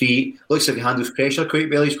ball at his feet. Looks like he handles pressure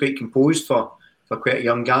quite well. He's quite composed for quite a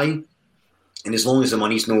young guy. And as long as the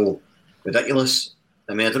money's no ridiculous,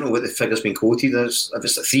 I mean, I don't know what the figure's been quoted as. If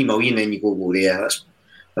it's like 3 million, then you go, well, yeah,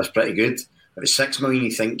 that's pretty good. If it's 6 million,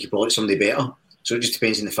 you think you brought somebody better. So it just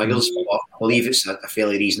depends on the figures. But I believe it's a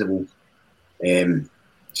fairly reasonable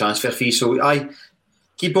transfer fee. So I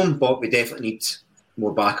keep him, but we definitely need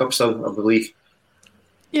more backup still, I believe.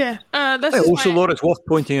 Yeah. Laura, it's worth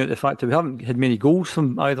pointing out the fact that we haven't had many goals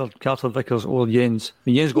from either Carter-Vickers or Jenz. I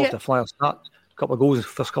mean, Jenz got off to a flyer start, a couple of goals in the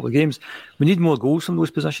first couple of games. We need more goals from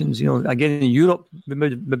those positions. Again, in Europe, we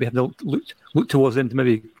maybe have looked towards them to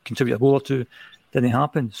maybe contribute a goal or two. Didn't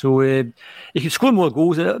happen. So you could score more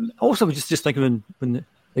goals. Also, I was just thinking when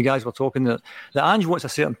the guys were talking that Ange wants a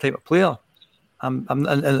certain type of player.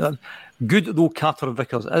 And good though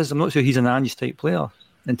Carter-Vickers is, I'm not sure he's an Ange type player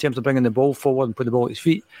in terms of bringing the ball forward and put the ball at his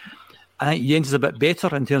feet. I think Jenz is a bit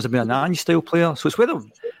better in terms of being an Ange style player. So it's whether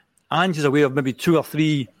Ange is aware of maybe 2 or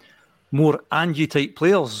 3 more Ange type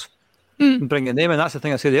players and bringing them. And that's the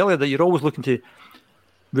thing I said earlier, that you're always looking to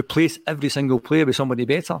replace every single player with somebody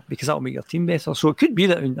better because that will make your team better. So it could be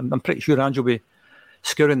that, I'm pretty sure Ange will be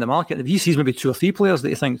scouring the market. If he sees maybe 2 or 3 players that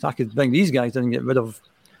he thinks I could bring these guys in and get rid of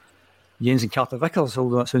Jenz and Carter-Vickers,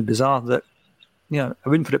 although that sounds bizarre, that I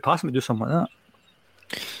wouldn't put it past him to do something like that.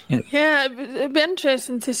 Yeah, it'd be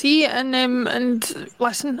interesting to see. And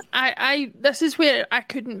listen, I this is where I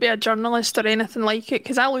couldn't be a journalist or anything like it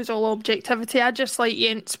because I lose all objectivity. I just like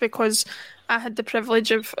Jenz because I had the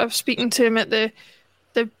privilege of speaking to him at the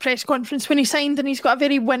press conference when he signed, and he's got a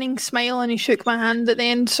very winning smile and he shook my hand at the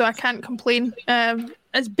end, so I can't complain.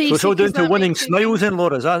 As basic so it's all down to winning smiles then,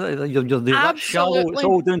 Laura, is that? You're that shallow, it's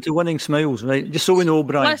all down to winning smiles, right? Just so we know,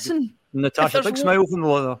 Brian. Listen, Natasha, big smile from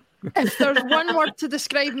Laura. If there's one word to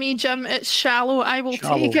describe me, Jim, it's shallow. I will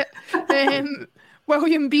take it.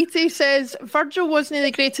 William Beattie says, Virgil wasn't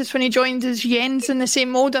the greatest when he joined as Jenz in the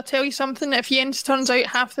same mould. I'll tell you something, if Jenz turns out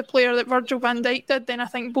half the player that Virgil van Dijk did, then I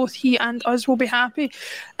think both he and us will be happy.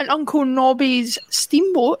 And Uncle Nobby's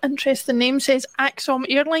Steamboat, interesting name, says Axom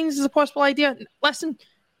Airlines is a possible idea. Listen,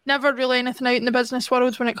 never really anything out in the business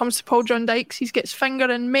world when it comes to Paul John Dykes. He gets finger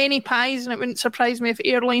in many pies, and it wouldn't surprise me if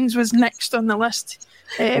Airlines was next on the list.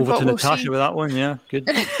 Over to Natasha with that one, yeah, good.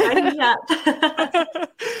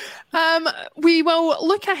 We will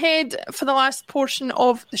look ahead for the last portion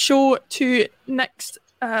of the show to next,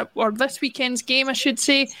 or this weekend's game, I should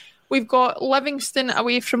say. We've got Livingston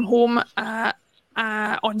away from home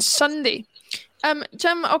on Sunday.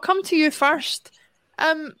 Jim, I'll come to you first.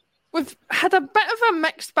 We've had a bit of a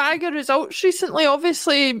mixed bag of results recently.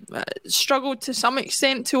 Obviously, struggled to some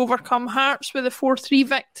extent to overcome Hearts with a 4-3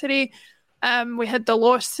 victory. We had the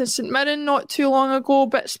loss to St Mirren not too long ago,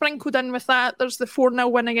 but sprinkled in with that, there's the 4-0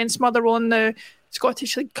 win against Motherwell in the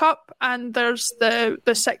Scottish League Cup, and there's the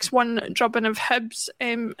 6-1 drubbing of Hibs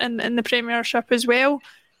in the Premiership as well.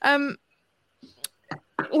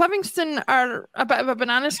 Livingston are a bit of a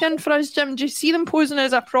banana skin for us, Jim. Do you see them posing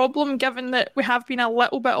as a problem, given that we have been a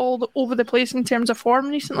little bit all over the place in terms of form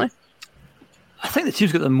recently? I think the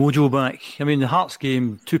team's got their mojo back. I mean, the Hearts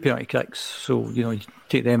game, 2 penalty kicks, so you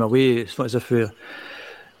take them away. It's not as if we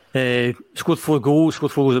scored 4 goals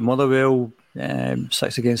at Motherwell,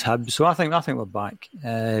 6 against Hibs. So I think we're back.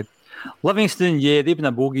 Livingston, yeah, they've been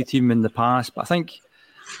a bogey team in the past, but I think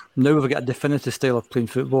now we've got a definitive style of playing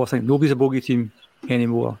football. I think nobody's a bogey team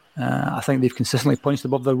anymore. I think they've consistently punched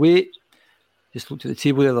above their weight. Just looked at the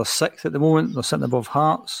table there, they're 6th at the moment. They're sitting above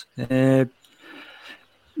Hearts.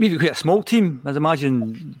 Maybe quite a small team. I'd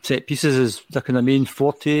imagine set pieces is their kind of main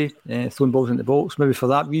forte, throwing balls into the box. Maybe for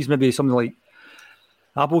that reason, maybe something like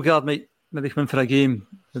Abelgard might maybe come in for a game.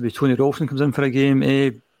 Maybe Tony Rolfson comes in for a game.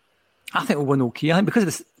 I think we'll win okay. I think because of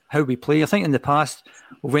this, how we play. I think in the past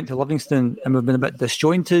we went to Livingston and we've been a bit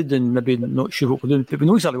disjointed and maybe not sure what we're doing, but we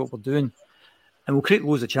know exactly what we're doing. And we'll create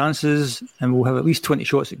loads of chances and we'll have at least 20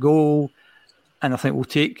 shots at goal. And I think we'll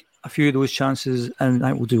take a few of those chances and I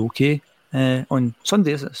think we'll do okay. On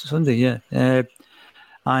Sunday, is it? Sunday, yeah.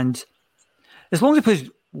 And as long as he plays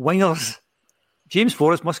wingers, James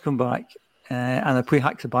Forrest must come back. And I play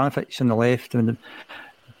Haksabanovic on the left and the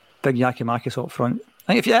big Yakimakis up front.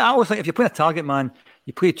 I always think if you're playing a target man,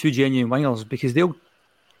 you play 2 genuine wingers because they'll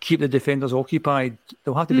keep the defenders occupied.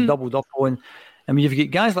 They'll have to be doubled up on. I mean, you've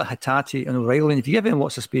got guys like Hatate and O'Reilly, and if you give them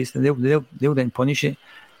lots of space, then they'll then punish it.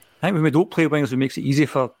 I think when we don't play wingers, it makes it easier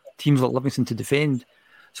for teams like Livingston to defend.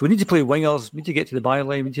 So we need to play wingers, we need to get to the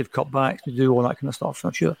byline, we need to have cutbacks, we need to do all that kind of stuff.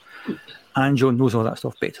 I'm sure Anjo knows all that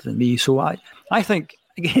stuff better than me. So I think,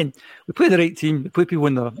 again, we play the right team, we play people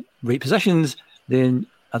in the right positions, then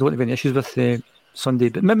I don't have any issues with Sunday.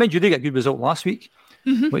 But mind you, they got a good result last week,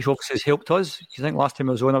 which obviously has helped us. Because I think last time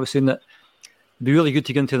I was on, I was saying that it'd be really good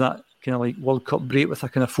to get into that kind of like World Cup break with a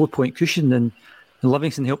kind of 4-point cushion, and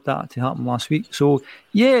Livingston helped that to happen last week. So,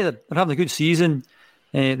 yeah, they're having a good season.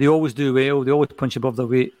 They always do well. They always punch above their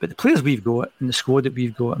weight. But the players we've got and the squad that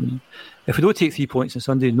we've got, I mean, if we don't take 3 points on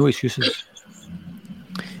Sunday, no excuses.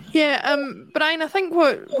 Yeah, Brian, I think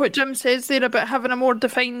what Jim says there about having a more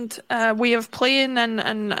defined way of playing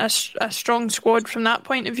and a strong squad from that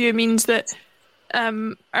point of view means that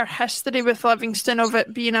our history with Livingston of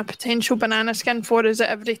it being a potential banana skin for us at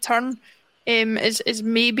every turn is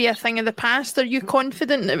maybe a thing of the past. Are you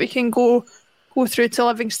confident that we can go through to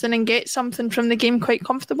Livingston and get something from the game quite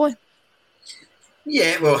comfortably?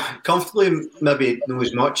 Yeah, well, comfortably maybe not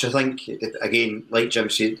as much. I think, again, like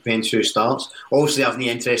Jim said, it depends who starts. Obviously, I have no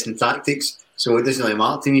interest in tactics, so it doesn't really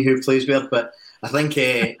matter to me who plays where. But I think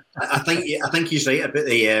I think he's right about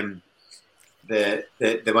the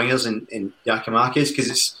wingers in Yakimakis,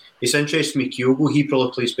 because it's interesting with Kyogo. He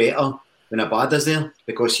probably plays better when Abad is there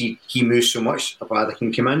because he moves so much. Abad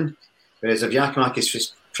can come in, whereas if Yakimakis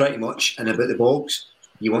was pretty much in about the box,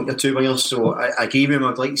 you want your 2 wingers. So I gave him.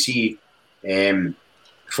 I'd like to see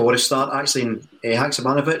Forrest start actually in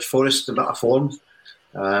Haksabanovic. Forrest a bit of form,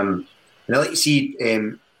 and I'd like to see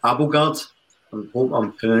Abelgard. I hope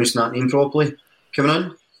I'm pronouncing that name properly, coming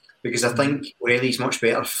in, because I think O'Reilly's much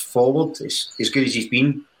better forward. As good as he's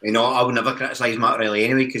been. You know, I would never criticise Matt O'Reilly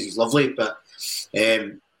anyway because he's lovely, but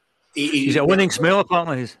he's a winning smell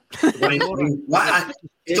apparently.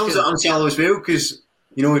 It turns out I'm shallow as well because,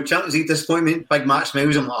 you know, Champions League disappointment, big match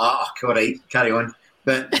smiles. I'm like, all right, carry on.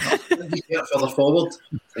 But he's better further forward,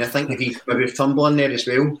 and I think if he maybe Turnbull in there as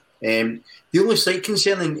well. The only slight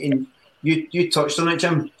concern, and you touched on it,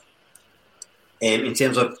 Jim, in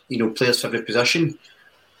terms of, you know, players' favourite position.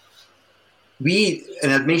 And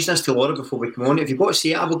I'd mentioned this to Laura before we come on, if you've got to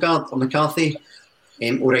say Abelgard or McCarthy,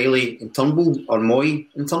 O'Reilly and Turnbull, or Moy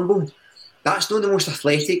and Turnbull, that's not the most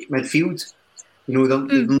athletic midfield. You know,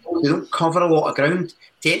 they don't cover a lot of ground.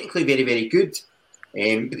 Technically very, very good, but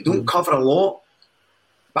they don't cover a lot.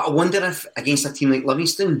 But I wonder if against a team like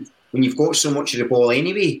Livingston, when you've got so much of the ball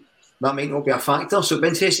anyway, that might not be a factor. So it'd be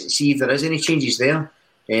interesting to see if there is any changes there.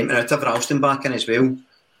 And I'd have Ralston back in as well.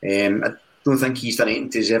 I don't think he's done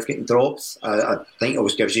anything to deserve getting dropped. I think it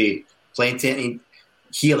always gives you plenty.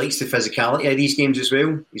 He likes the physicality of these games as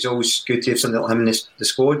well. He's always good to have something like him in the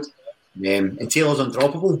squad. And Taylor's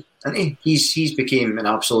undroppable, isn't he? He's became an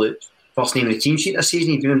absolute first name in the team sheet this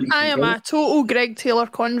season. I am a total Greg Taylor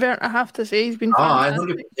convert, I have to say. He's been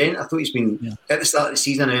fantastic. 100%. I thought he's been at the start of the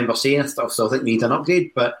season. I remember saying stuff, so I think we need an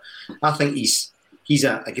upgrade. But I think he's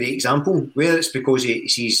a great example. Whether it's because he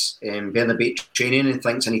sees Bernabeit training and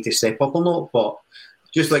thinks I need to step up or not, but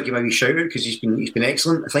just like you maybe shout out because he's been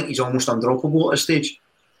excellent. I think he's almost undroppable at this stage.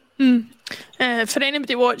 For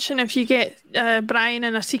anybody watching, if you get Brian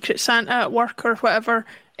in a Secret Santa at work or whatever,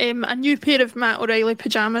 a new pair of Matt O'Reilly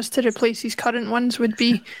pyjamas to replace his current ones would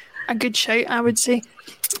be a good shout, I would say.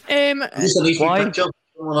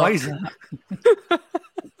 Why is that?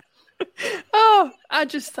 I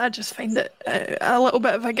just find it a little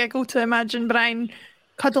bit of a giggle to imagine Brian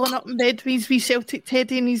cuddling up in bed with his wee Celtic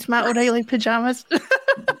teddy in his Matt O'Reilly pyjamas.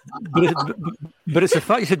 But it's the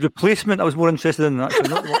fact you said replacement I was more interested in that.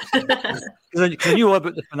 Because I knew all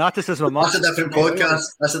about the fanaticism of That's a different podcast.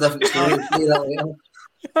 That's a different story.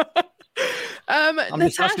 I'm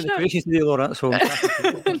just asking the questions today, Laura, so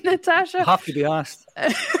Natasha, I have to be asked.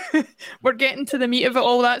 We're getting to the meat of it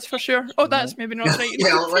all, that's for sure. Oh, that's maybe not right.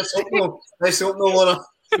 Yeah, let's hope no, Laura.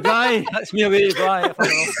 Bye. That's me away. Bye.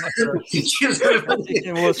 Cheers, everybody.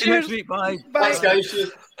 We'll see you next week. Bye. Thanks, guys.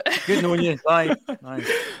 Cheers. Good knowing you. Bye. Bye.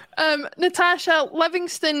 Natasha,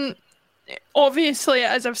 Livingston, obviously,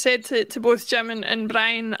 as I've said to both Jim and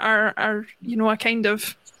Brian, are a kind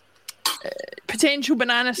of potential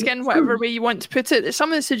banana skin, whatever way you want to put it.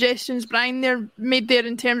 Some of the suggestions Brian made there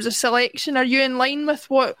in terms of selection, are you in line with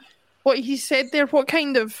what he said there? What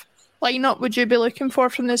kind of lineup would you be looking for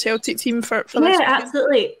from the Celtic team for this weekend?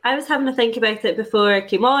 Absolutely. I was having to think about it before I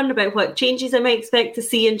came on, about what changes I might expect to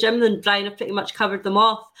see, and Jim and Brian have pretty much covered them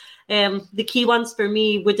off. The key ones for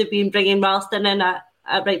me would have been bringing Ralston in at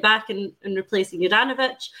right back and replacing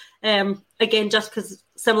Juranovic. Again, just because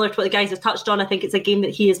similar to what the guys have touched on, I think it's a game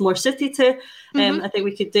that he is more suited to. I think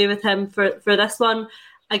we could do with him for this one.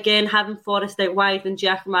 Again, having Forrest out wide and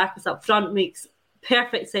Giacomakis up front makes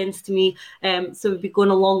perfect sense to me. So we'd be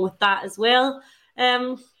going along with that as well.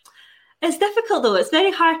 It's difficult though. It's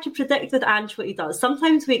very hard to predict with Ange what he does.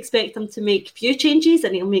 Sometimes we expect him to make few changes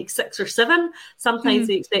and he'll make 6 or 7. Sometimes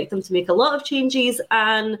we expect him to make a lot of changes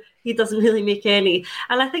and he doesn't really make any.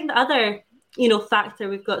 And I think the other factor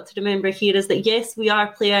we've got to remember here is that yes, we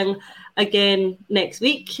are playing again next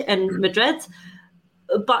week in Madrid,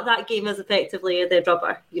 but that game is effectively a dead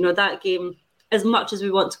rubber. That game, as much as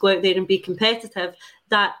we want to go out there and be competitive,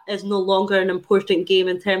 that is no longer an important game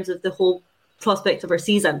in terms of the whole prospect of our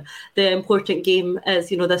season. The important game is,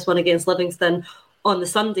 this one against Livingston on the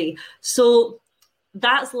Sunday. So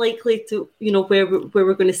that's likely to, where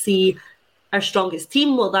we're going to see our strongest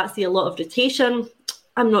team. Will that see a lot of rotation?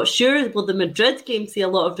 I'm not sure. Will the Madrid game see a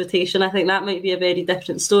lot of rotation? I think that might be a very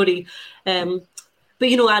different story. But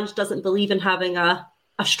Ange doesn't believe in having a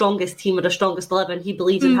strongest team or a strongest 11. He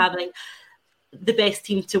believes in having the best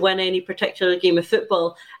team to win any particular game of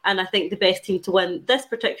football. And I think the best team to win this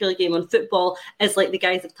particular game on football is, like the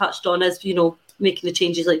guys have touched on, is, making the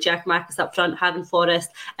changes like Giacomakis up front, having Forrest.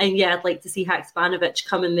 And yeah, I'd like to see Haksabanovic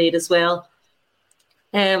come in there as well.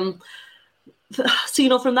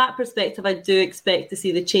 So, from that perspective, I do expect to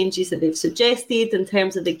see the changes that they've suggested in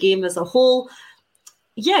terms of the game as a whole.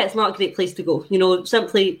 Yeah, it's not a great place to go.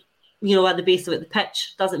 Simply, at the base of it, the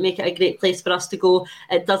pitch doesn't make it a great place for us to go.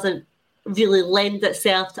 It doesn't really lend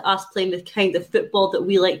itself to us playing the kind of football that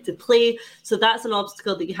we like to play. So that's an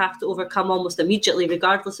obstacle that you have to overcome almost immediately,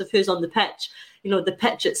 regardless of who's on the pitch. The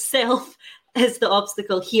pitch itself is the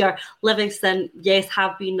obstacle here. Livingston, yes,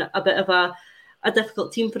 have been a bit of a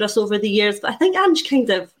difficult team for us over the years, but I think Ange kind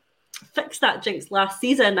of fixed that jinx last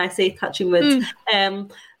season, I say, touching wood.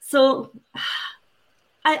 So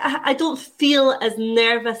I don't feel as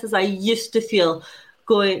nervous as I used to feel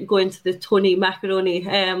going to the Tony Macaroni.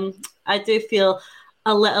 I do feel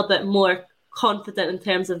a little bit more confident in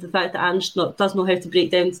terms of the fact that Ange does know how to break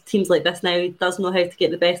down teams like this now. He does know how to get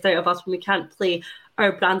the best out of us when we can't play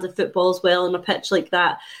our brand of football as well on a pitch like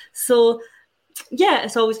that. So yeah,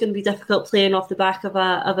 it's always going to be difficult playing off the back of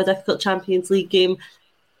a difficult Champions League game.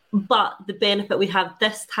 But the benefit we have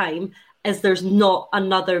this time is there's not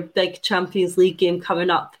another big Champions League game coming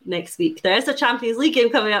up next week. There is a Champions League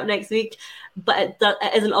game coming up next week, but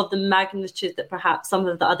it isn't of the magnitude that perhaps some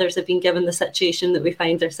of the others have been given the situation that we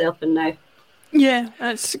find ourselves in now. Yeah,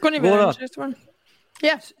 it's going to be an interesting one.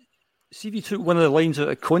 Yeah. See if you took one of the lines out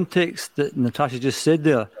of context that Natasha just said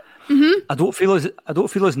there. I don't feel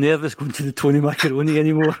as nervous going to the Tony Macaroni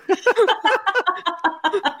anymore.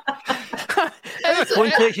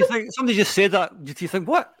 Context, you think somebody just said that? Do you think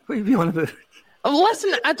what are you on about?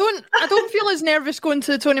 Listen, I don't feel as nervous going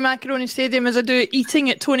to the Tony Macaroni Stadium as I do eating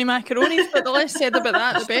at Tony Macaroni's, but the less said about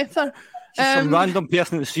that, the better. Some random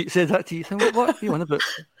person in the street said that to you. Think, what are you on about?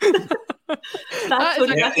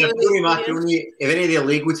 Tony Macaroni, if any of the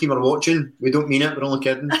Lego team are watching, we don't mean it. We're only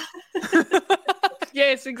kidding.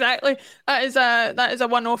 Yes, exactly. That is a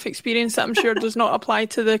one-off experience that I'm sure does not apply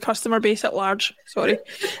to the customer base at large. Sorry.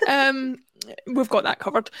 We've got that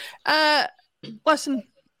covered. Listen,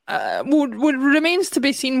 remains to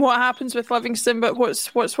be seen what happens with Livingston, but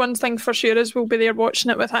what's one thing for sure is we'll be there watching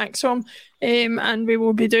it with Axom, and we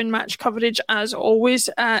will be doing match coverage as always.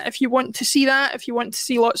 If you want to see that, if you want to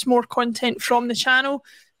see lots more content from the channel,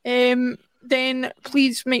 then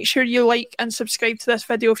please make sure you like and subscribe to this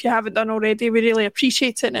video if you haven't done already. We really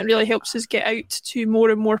appreciate it, and it really helps us get out to more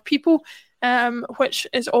and more people, which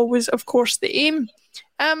is always, of course, the aim.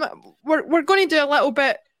 We're going to do a little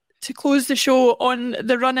bit to close the show on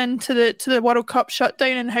the run into the World Cup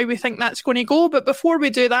shutdown and how we think that's going to go. But before we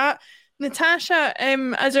do that, Natasha,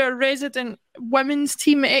 as our resident women's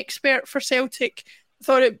team expert for Celtic,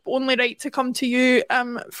 thought it only right to come to you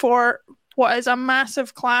for what is a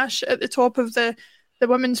massive clash at the top of the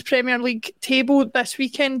Women's Premier League table this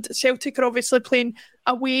weekend. Celtic are obviously playing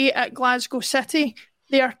away at Glasgow City.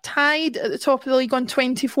 They are tied at the top of the league on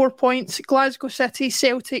 24 points. Glasgow City,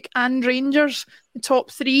 Celtic and Rangers, the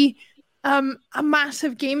top three. A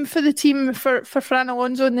massive game for the team, for Fran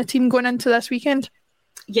Alonso and the team going into this weekend.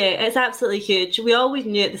 Yeah, it's absolutely huge. We always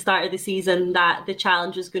knew at the start of the season that the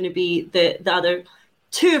challenge was going to be the other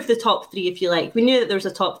two of the top three, if you like. We knew that there was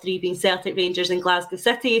a top three being Celtic, Rangers and Glasgow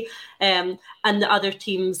City, and the other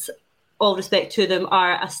teams, all respect to them,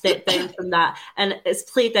 are a step down from that. And it's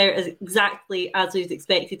played out exactly as we've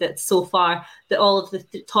expected it so far, that all of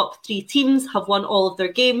the top three teams have won all of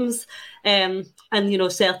their games, and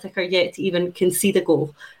Celtic are yet to even concede a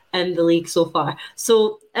goal in the league so far.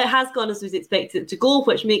 So it has gone as we've expected it to go,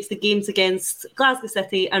 which makes the games against Glasgow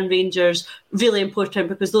City and Rangers really important,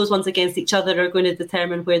 because those ones against each other are going to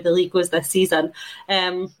determine where the league goes this season.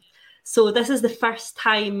 So this is the first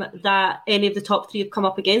time that any of the top three have come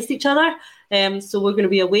up against each other. So we're going to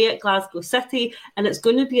be away at Glasgow City, and it's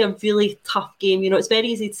going to be a really tough game. It's very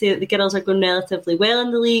easy to say that the girls are going relatively well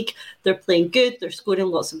in the league. They're playing good. They're scoring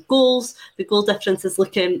lots of goals. The goal difference is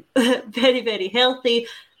looking very, very healthy.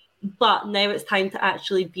 But now it's time to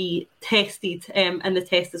actually be tested, and the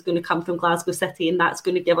test is going to come from Glasgow City, and that's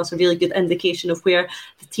going to give us a really good indication of where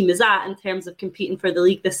the team is at in terms of competing for the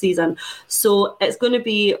league this season. So it's going to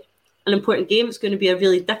be an important game. It's going to be a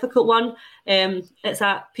really difficult one. It's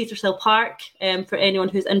at Petershill Park, for anyone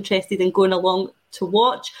who's interested in going along to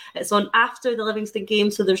watch. It's on after the Livingston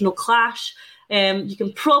game, so there's no clash. You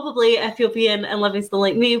can probably, if you'll be in Livingston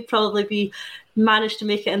like me, probably manage to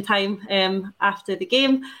make it in time after the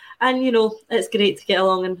game. And, it's great to get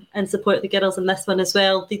along and support the girls in this one as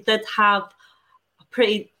well. They did have a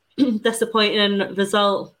pretty disappointing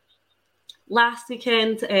result last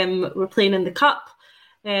weekend. We're playing in the Cup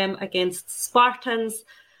against Spartans.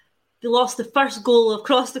 They lost the first goal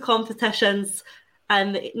across the competitions,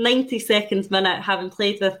 and the 92nd minute, having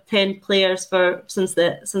played with 10 players since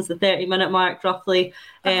the 30-minute mark, roughly.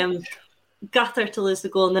 Gutter to lose the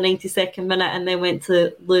goal in the 92nd minute, and then went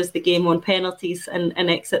to lose the game on penalties and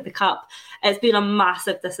exit the Cup. It's been a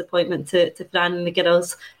massive disappointment to Fran and the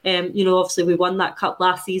girls. Obviously we won that Cup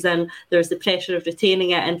last season. There's the pressure of retaining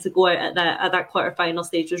it, and to go out at that quarter-final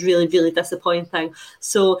stage was really, really disappointing.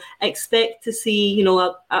 So expect to see,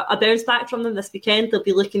 a bounce back from them this weekend. They'll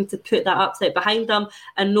be looking to put that upset behind them,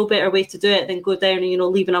 and no better way to do it than go down and,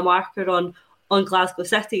 leaving a marker on Glasgow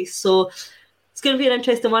City. So it's going to be an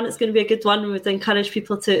interesting one. It's going to be a good one. We would encourage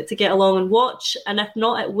people to get along and watch. And if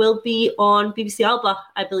not, it will be on BBC Alba,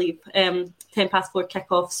 I believe, 4:10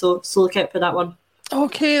 kickoff. So look out for that one.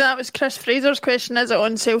 Okay, that was Chris Fraser's question. Is it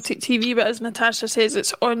on Celtic TV? But as Natasha says,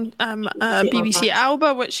 it's on BBC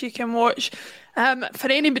Alba, which you can watch. For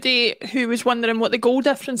anybody who was wondering what the goal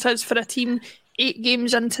difference is for a team 8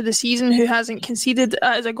 games into the season who hasn't conceded,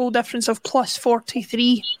 is a goal difference of plus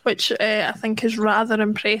 43, which I think is rather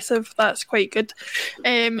impressive. That's quite good.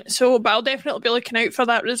 But I'll definitely be looking out for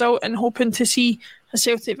that result and hoping to see a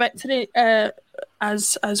Celtic victory,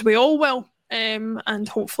 as we all will. And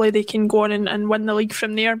hopefully they can go on and win the league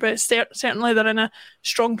from there. But certainly they're in a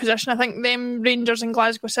strong position. I think them, Rangers and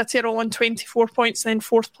Glasgow City are all on 24 points, and then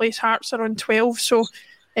 4th place Hearts are on 12. So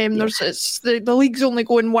the league's only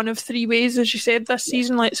going one of 3 ways, as you said, this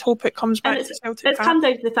season. Let's hope it comes back to Celtic. It's come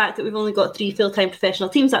down to the fact that we've only got 3 full-time professional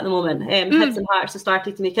teams at the moment. Hibs and Hearts have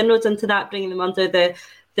started to make inroads into that, bringing them under the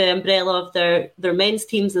umbrella of their men's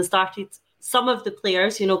teams, and started some of the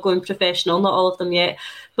players, going professional, not all of them yet,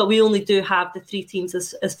 but we only do have the 3 teams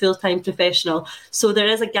as full-time professional. So there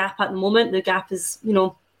is a gap at the moment. The gap is,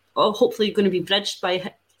 hopefully going to be bridged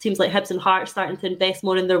by teams like Hibs and Hearts starting to invest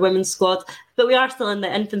more in their women's squad. But we are still in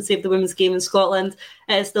the infancy of the women's game in Scotland.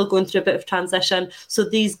 It's still going through a bit of transition. So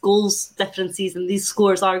these goals differences and these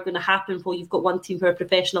scores are going to happen while you've got one team who are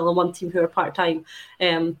professional and one team who are part-time.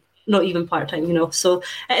 Not even part-time, So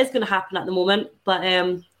it is going to happen at the moment. But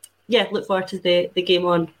look forward to the game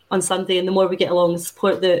on Sunday. And the more we get along and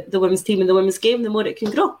support the women's team and the women's game, the more it can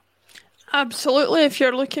grow. Absolutely. If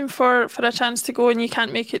you're looking for a chance to go and you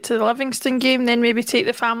can't make it to the Livingston game, then maybe take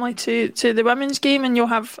the family to the women's game, and you'll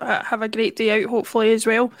have a great day out, hopefully, as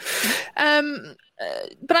well.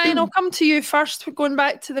 Brian, I'll come to you first. We're going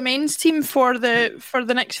back to the men's team for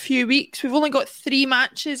the next few weeks. We've only got 3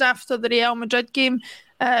 matches after the Real Madrid game.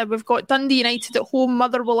 We've got Dundee United at home,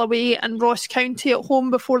 Motherwell away, and Ross County at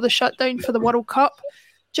home before the shutdown for the World Cup.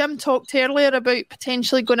 Jim talked earlier about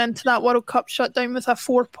potentially going into that World Cup shutdown with a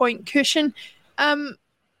 4-point cushion.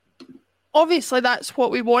 obviously that's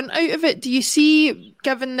what we want out of it. Do you see,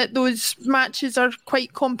 given that those matches are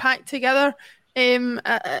quite compact together, and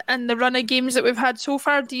the run of games that we've had so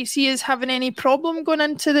far, do you see us having any problem going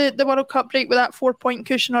into the World Cup break with that 4-point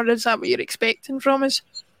cushion, or is that what you're expecting from us?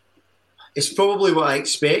 It's probably what I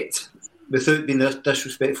expect, without being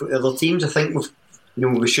disrespectful to other teams. I think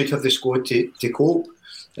we should have the squad to cope.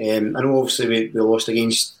 I know obviously we lost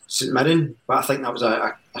against St Mirren, but I think that was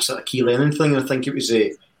a sort of key learning thing. I think it was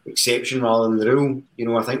the exception rather than the rule.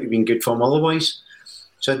 I think we've been good form otherwise.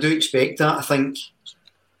 So I do expect that. I think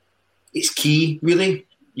it's key, really.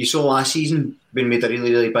 You saw last season when we made a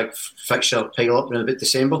really, really big fixture pile up around about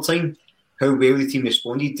December time, how well the team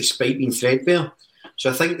responded despite being threadbare. So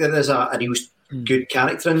I think there is a real good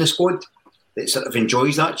character in the squad that sort of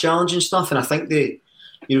enjoys that challenge and stuff. And I think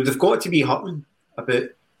they've got to be hurting about,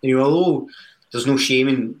 although there's no shame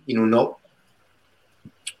in, not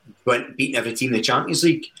beating every team in the Champions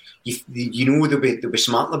League. They'll be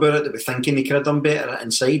smart about it. They'll be thinking they could have done better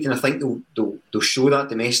inside, and I think they'll show that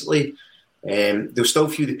domestically. They'll still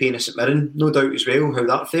feel the pain of St Mirren, no doubt as well, how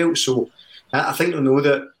that felt. So I think they'll know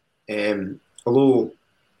that although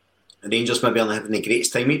the Rangers maybe aren't having the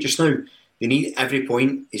greatest time just now, they need every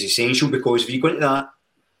point is essential, because if you go into that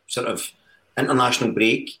sort of international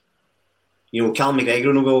break, Callum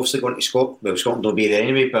McGregor will be obviously going to Scotland will be there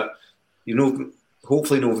anyway, but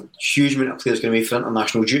hopefully no huge amount of players going to be for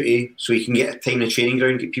international duty, so you can get a time in the training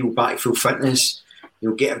ground, get people back to full fitness,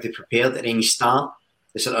 get everybody prepared, and then you start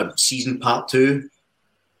the sort of season part 2,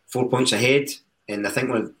 4 points ahead. And I think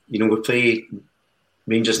when we play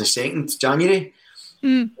Rangers in the 2nd January,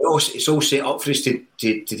 it's all set up for us to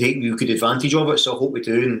take real good advantage of it. So I hope we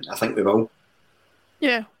do, and I think we will.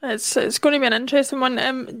 Yeah, it's going to be an interesting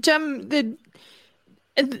one. Jim,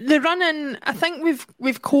 the run in, I think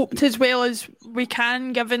we've coped as well as we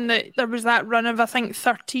can, given that there was that run of, I think,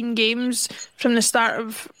 13 games from the start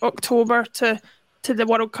of October to the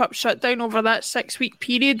World Cup shutdown over that 6-week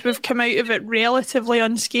period. We've come out of it relatively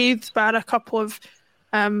unscathed, bar a couple of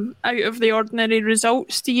out of the ordinary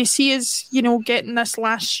results. Do you see us, getting this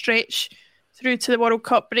last stretch through to the World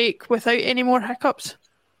Cup break without any more hiccups?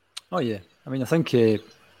 Oh yeah, I mean, I think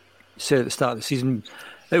said at the start of the season,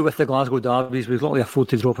 out with the Glasgow derbies, we've got to afford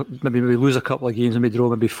to drop, maybe lose a couple of games and maybe draw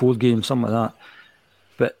maybe 4 games, something like that.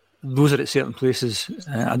 But those are at certain places.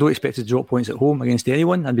 I don't expect to drop points at home against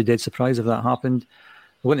anyone. I'd be dead surprised if that happened.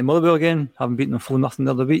 We're going to Motherwell again, having beaten them 4-0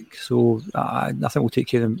 the other week, so I think we'll take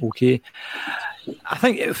care of them okay. I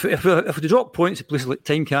think if we drop points at places like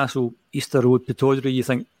Tynecastle, Easter Road, Pittodrie, you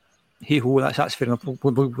think, hey ho, that's fair enough.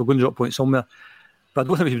 We're going to drop points somewhere. But I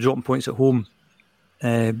don't think we should be dropping points at home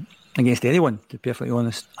against anyone, to be perfectly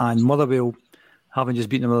honest. And Motherwell, having just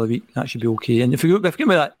beaten them the other week, that should be okay. And if we give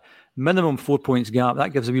me that minimum 4 points gap,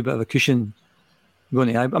 that gives a wee bit of a cushion going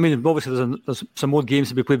to Ibrox. I mean, obviously there's some more games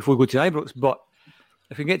to be played before we go to Ibrox, but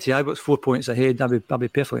if we get to Ibrox 4 points ahead, I'd be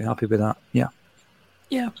perfectly happy with that. Yeah.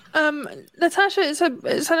 Yeah. Natasha, it's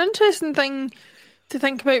an interesting thing to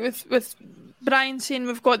think about with Brian saying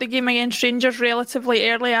we've got the game against Rangers relatively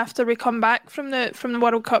early after we come back from the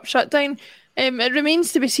World Cup shutdown. It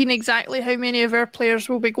remains to be seen exactly how many of our players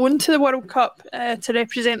will be going to the World Cup to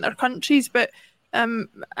represent their countries, but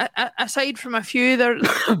aside from a few,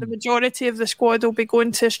 the majority of the squad will be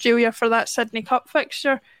going to Australia for that Sydney Cup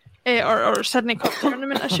fixture, or Sydney Cup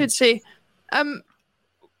tournament, I should say.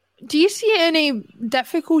 Do you see any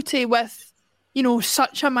difficulty with,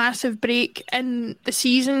 such a massive break in the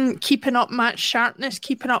season, keeping up match sharpness,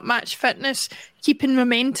 keeping up match fitness, keeping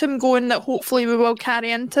momentum going that hopefully we will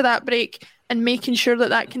carry into that break, and making sure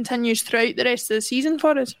that continues throughout the rest of the season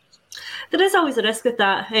for us? There is always a risk with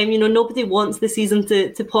that. Nobody wants the season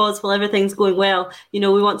to pause while everything's going well. We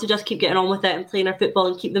want to just keep getting on with it and playing our football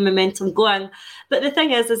and keep the momentum going. But the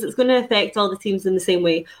thing is it's going to affect all the teams in the same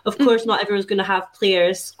way. Of course, not everyone's going to have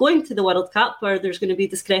players going to the World Cup, or there's going to be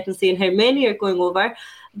discrepancy in how many are going over.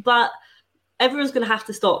 But everyone's going to have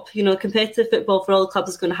to stop. Competitive football for all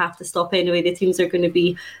clubs is going to have to stop anyway. The teams are going to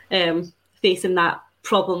be facing that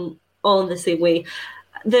problem all in the same way.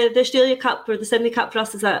 The Australia Cup or the Sydney Cup for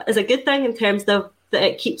us is a good thing in terms of that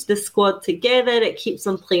it keeps the squad together, it keeps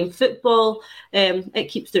them playing football, it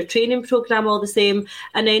keeps their training programme all the same.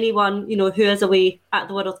 And anyone who is away at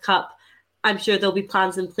the World Cup, I'm sure there'll be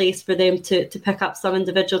plans in place for them to pick up some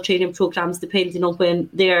individual training programmes depending on when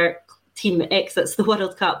their team exits the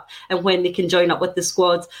World Cup and when they can join up with the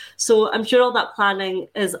squad. So I'm sure all that planning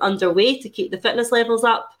is underway to keep the fitness levels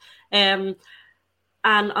up. And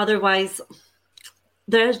otherwise,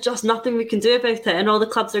 there's just nothing we can do about it, and all the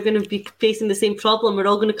clubs are going to be facing the same problem. We're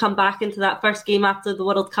all going to come back into that first game after the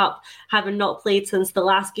World Cup having not played since the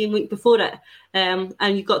last game week before it, and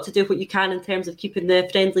you've got to do what you can in terms of keeping the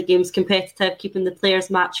friendly games competitive, keeping the players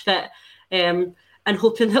match fit, and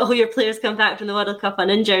hoping that all your players come back from the World Cup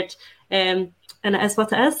uninjured, and it is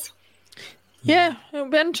what it is. Yeah, it'll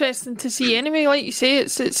be interesting to see anyway. Like you say,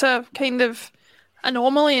 it's a kind of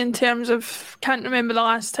anomaly in terms of, can't remember the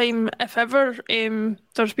last time, if ever,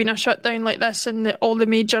 there's been a shutdown like this in all the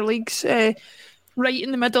major leagues right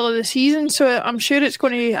in the middle of the season. So I'm sure it's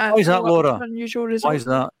going to... Why is that, Laura? Unusual result. Why is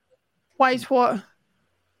that? Why is what?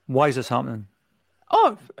 Why is this happening?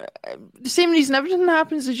 Oh, the same reason everything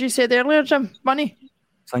happens, as you said earlier, Jim. Money.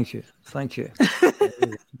 Thank you.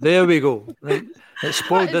 There we go. Right. It's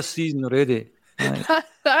spoiled this season already. Right.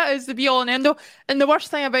 That is the be-all and end-all. And the worst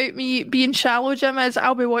thing about me being shallow, Jim, is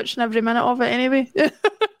I'll be watching every minute of it anyway.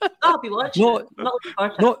 I'll be watching.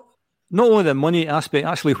 Not only the money aspect,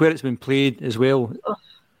 actually where it's been played as well. Oh.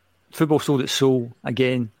 Football sold its soul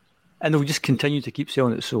again, and they'll just continue to keep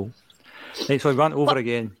selling its soul. Right, so I ran over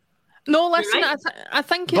again. No, listen, right. I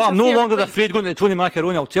think it's... But I'm no longer afraid going to Tony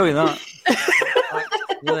Macaroni, I'll tell you that.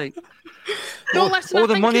 Like, no, listen, all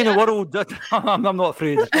the money in the world, I'm not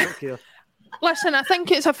afraid. I don't care. Listen, I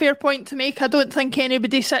think it's a fair point to make. I don't think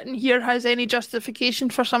anybody sitting here has any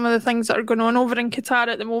justification for some of the things that are going on over in Qatar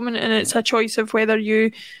at the moment, and it's a choice of whether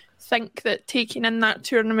you think that taking in that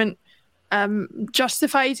tournament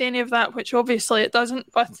justifies any of that, which obviously it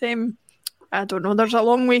doesn't, but I don't know, there's a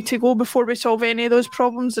long way to go before we solve any of those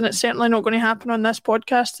problems, and it's certainly not going to happen on this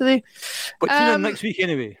podcast today. But tune in next week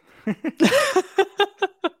anyway.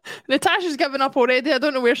 Natasha's given up already. I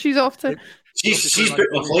don't know where she's off to. She's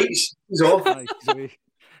booked her flights. She's off.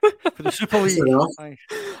 For the Super League.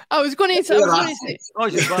 I was going to say. I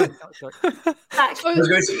was going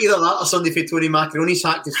to say either that or somebody for Tony Macaroni's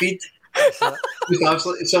hack to feed.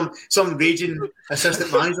 Absolutely, some raging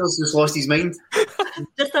assistant manager's just lost his mind.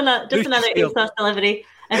 Just another ASOS delivery.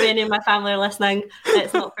 If any of my family are listening,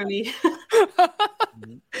 it's not for me.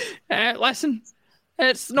 Listen,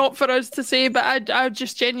 it's not for us to say, but I'm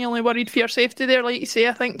just genuinely worried for your safety there. Like you say,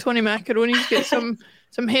 I think Tony Macaroni's got some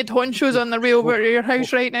head honchos on the way over to your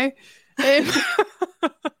house right now.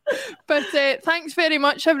 But thanks very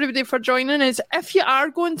much, everybody, for joining us. If you are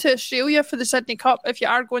going to Australia for the Sydney Cup, if you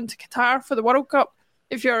are going to Qatar for the World Cup,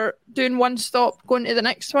 if you're doing one stop, going to the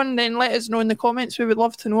next one, then let us know in the comments. We would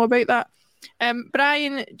love to know about that.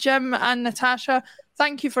 Brian, Jim and Natasha,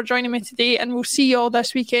 thank you for joining me today, and we'll see you all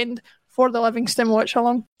this weekend for the Livingston Watch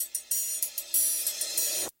Along.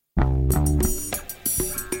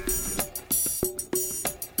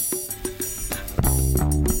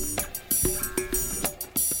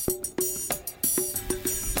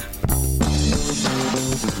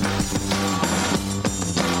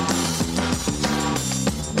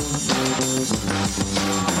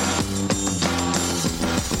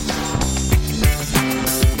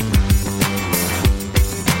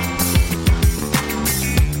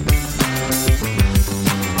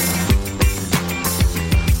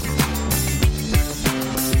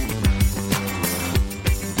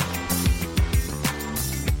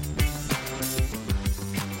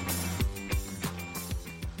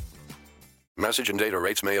 Message and data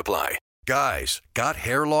rates may apply. Guys, got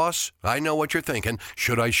hair loss? I know what you're thinking.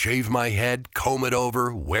 Should I shave my head, comb it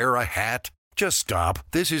over, wear a hat? Just stop.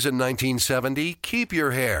 This isn't 1970. Keep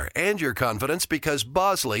your hair and your confidence because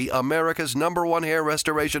Bosley, America's #1 hair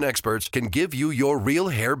restoration experts, can give you your real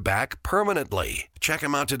hair back permanently. Check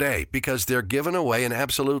them out today because they're giving away an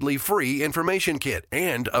absolutely free information kit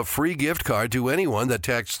and a free gift card to anyone that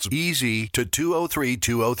texts EASY to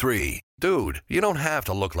 203203. Dude, you don't have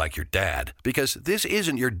to look like your dad because this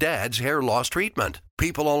isn't your dad's hair loss treatment.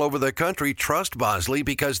 People all over the country trust Bosley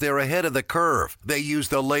because they're ahead of the curve. They use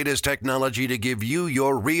the latest technology to give you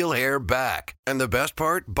your real hair back. And the best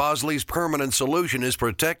part, Bosley's permanent solution is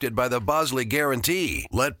protected by the Bosley Guarantee.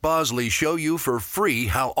 Let Bosley show you for free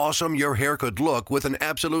how awesome your hair could look with an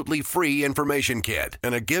absolutely free information kit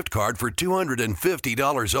and a gift card for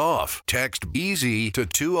 $250 off. Text EASY to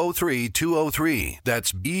 203203.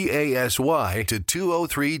 That's BASY to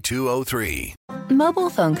 203203. Mobile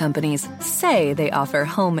phone companies say they offer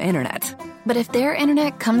home internet. But if their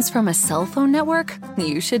internet comes from a cell phone network,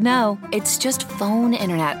 you should know. It's just phone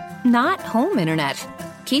internet, not home internet.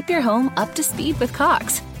 Keep your home up to speed with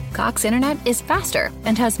Cox. Cox internet is faster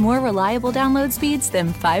and has more reliable download speeds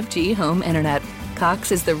than 5G home internet.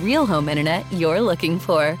 Cox is the real home internet you're looking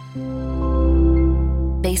for.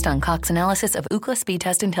 Based on Cox analysis of Ookla speed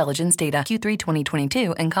test intelligence data, Q3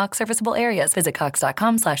 2022, and Cox serviceable areas, visit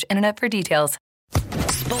cox.com/internet for details.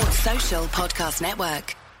 Sports Social Podcast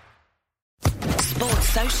Network. Sports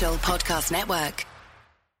Social Podcast Network.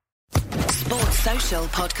 Sports Social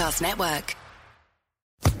Podcast Network.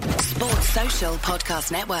 Sports Social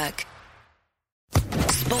Podcast Network.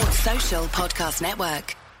 Sports Social Podcast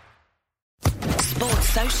Network. Sports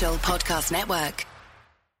Social Podcast Network.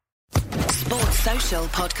 Sports Social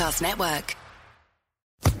Podcast Network.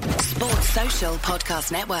 Sports Social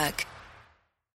Podcast Network.